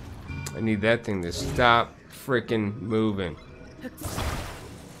 I need that thing to stop freaking moving.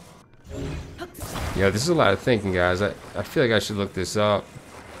 Yeah, this is a lot of thinking, guys. I feel like I should look this up,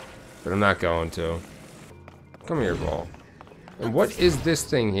 but I'm not going to. Come here, ball. And what is this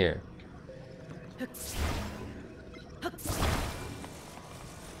thing here?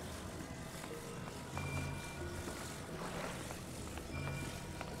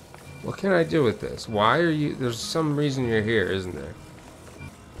 What can I do with this? Why are you... There's some reason you're here, isn't there?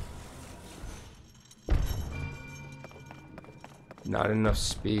 Not enough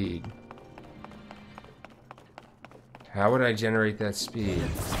speed. How would I generate that speed?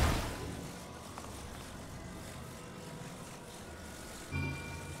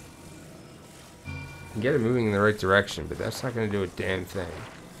 I can get it moving in the right direction, but that's not going to do a damn thing.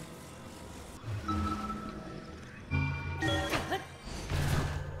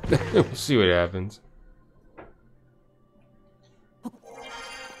 We'll see what happens.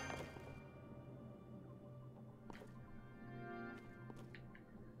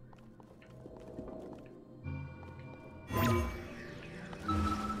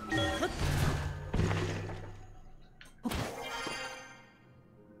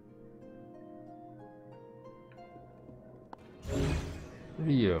 What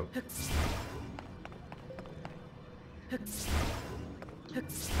are you?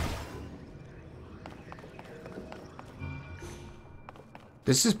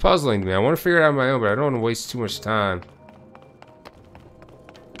 This is puzzling to me. I want to figure it out on my own, but I don't want to waste too much time.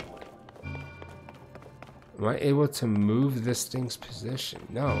 Am I able to move this thing's position?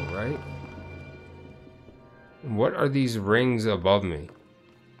 No, right? What are these rings above me?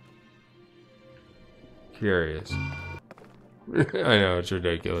 Curious. I know, it's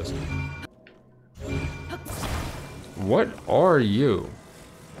ridiculous. What are you?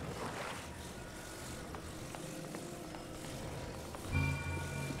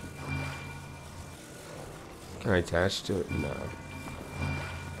 Can I attach to it? No.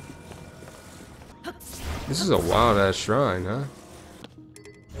 This is a wild ass shrine, huh?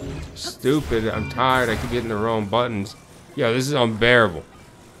 Stupid. I'm tired. I keep hitting the wrong buttons. Yo, this is unbearable.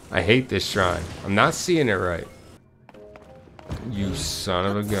 I hate this shrine. I'm not seeing it right. You son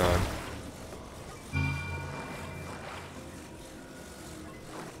of a gun.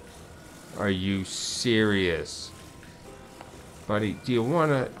 Are you serious? Buddy, do you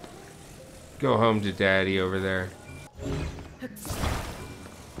want to go home to daddy over there?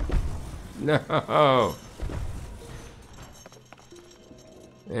 No.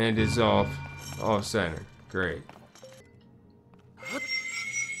 And it's off center. Great.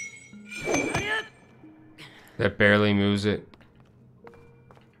 That barely moves it.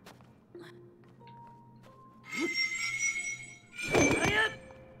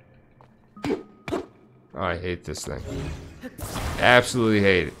 Oh, I hate this thing. Absolutely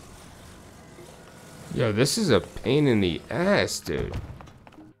hate it. Yo, this is a pain in the ass, dude.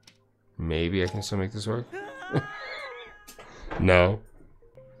 Maybe I can still make this work? No.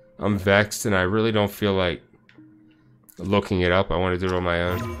 I'm vexed and I really don't feel like looking it up. I want to do it on my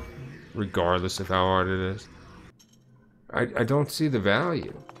own, regardless of how hard it is. I don't see the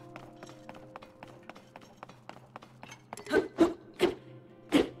value.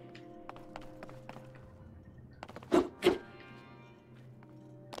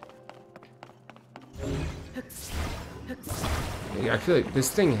 I feel like this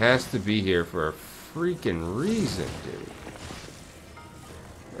thing has to be here for a freaking reason, dude.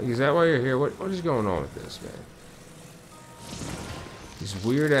 Like, is that why you're here? What is going on with this, man? These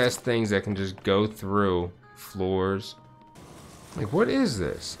weird ass things that can just go through floors. Like, what is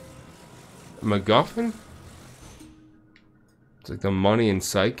this? A MacGuffin? It's like the money in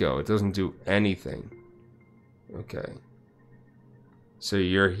Psycho. It doesn't do anything. Okay. So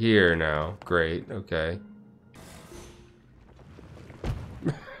you're here now. Great. Okay.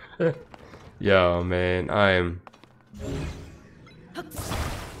 Yo, man, I am,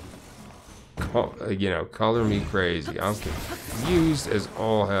 you know, color me crazy. I'm confused as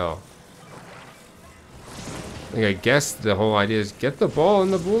all hell. Like, I guess the whole idea is get the ball in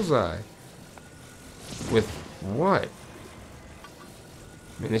the bullseye. With what?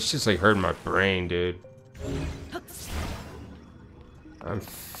 I mean, it's just like hurting my brain, dude. I'm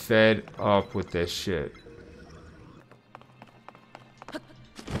fed up with this shit.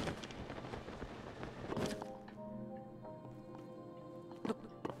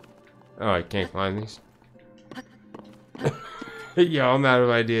 Oh, I can't climb these? Yo, I'm out of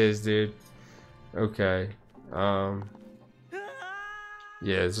ideas, dude. Okay. Yeah,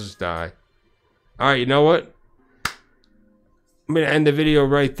 let's just die. Alright, you know what? I'm gonna end the video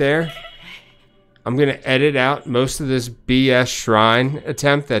right there. I'm gonna edit out most of this BS shrine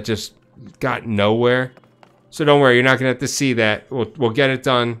attempt that just got nowhere. So don't worry, you're not gonna have to see that. We'll get it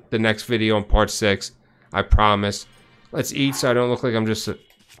done the next video on part 6. I promise. Let's eat so I don't look like I'm just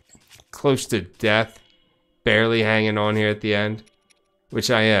close to death, barely hanging on here at the end, which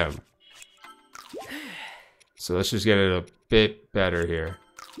I am. So let's just get it a bit better here.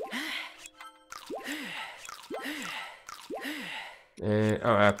 And,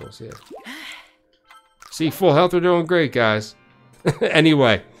 oh, apples, yeah. See, full health, we're doing great, guys.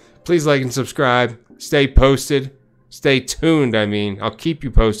 Anyway, please like and subscribe. Stay posted. Stay tuned, I mean. I'll keep you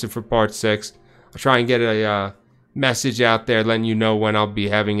posted for part 6. I'll try and get a message out there letting you know when I'll be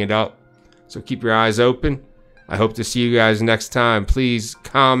having it up. So keep your eyes open. I hope to see you guys next time. Please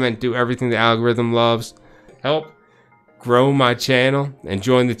comment, do everything the algorithm loves. Help grow my channel and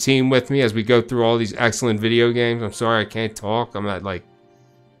join the team with me as we go through all these excellent video games. I'm sorry I can't talk. I'm at like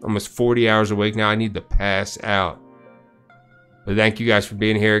almost 40 hours awake now. I need to pass out. But thank you guys for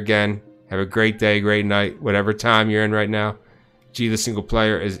being here again. Have a great day, great night, whatever time you're in right now. G the Single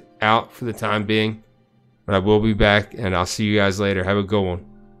Player is out for the time being. But I will be back and I'll see you guys later. Have a good one.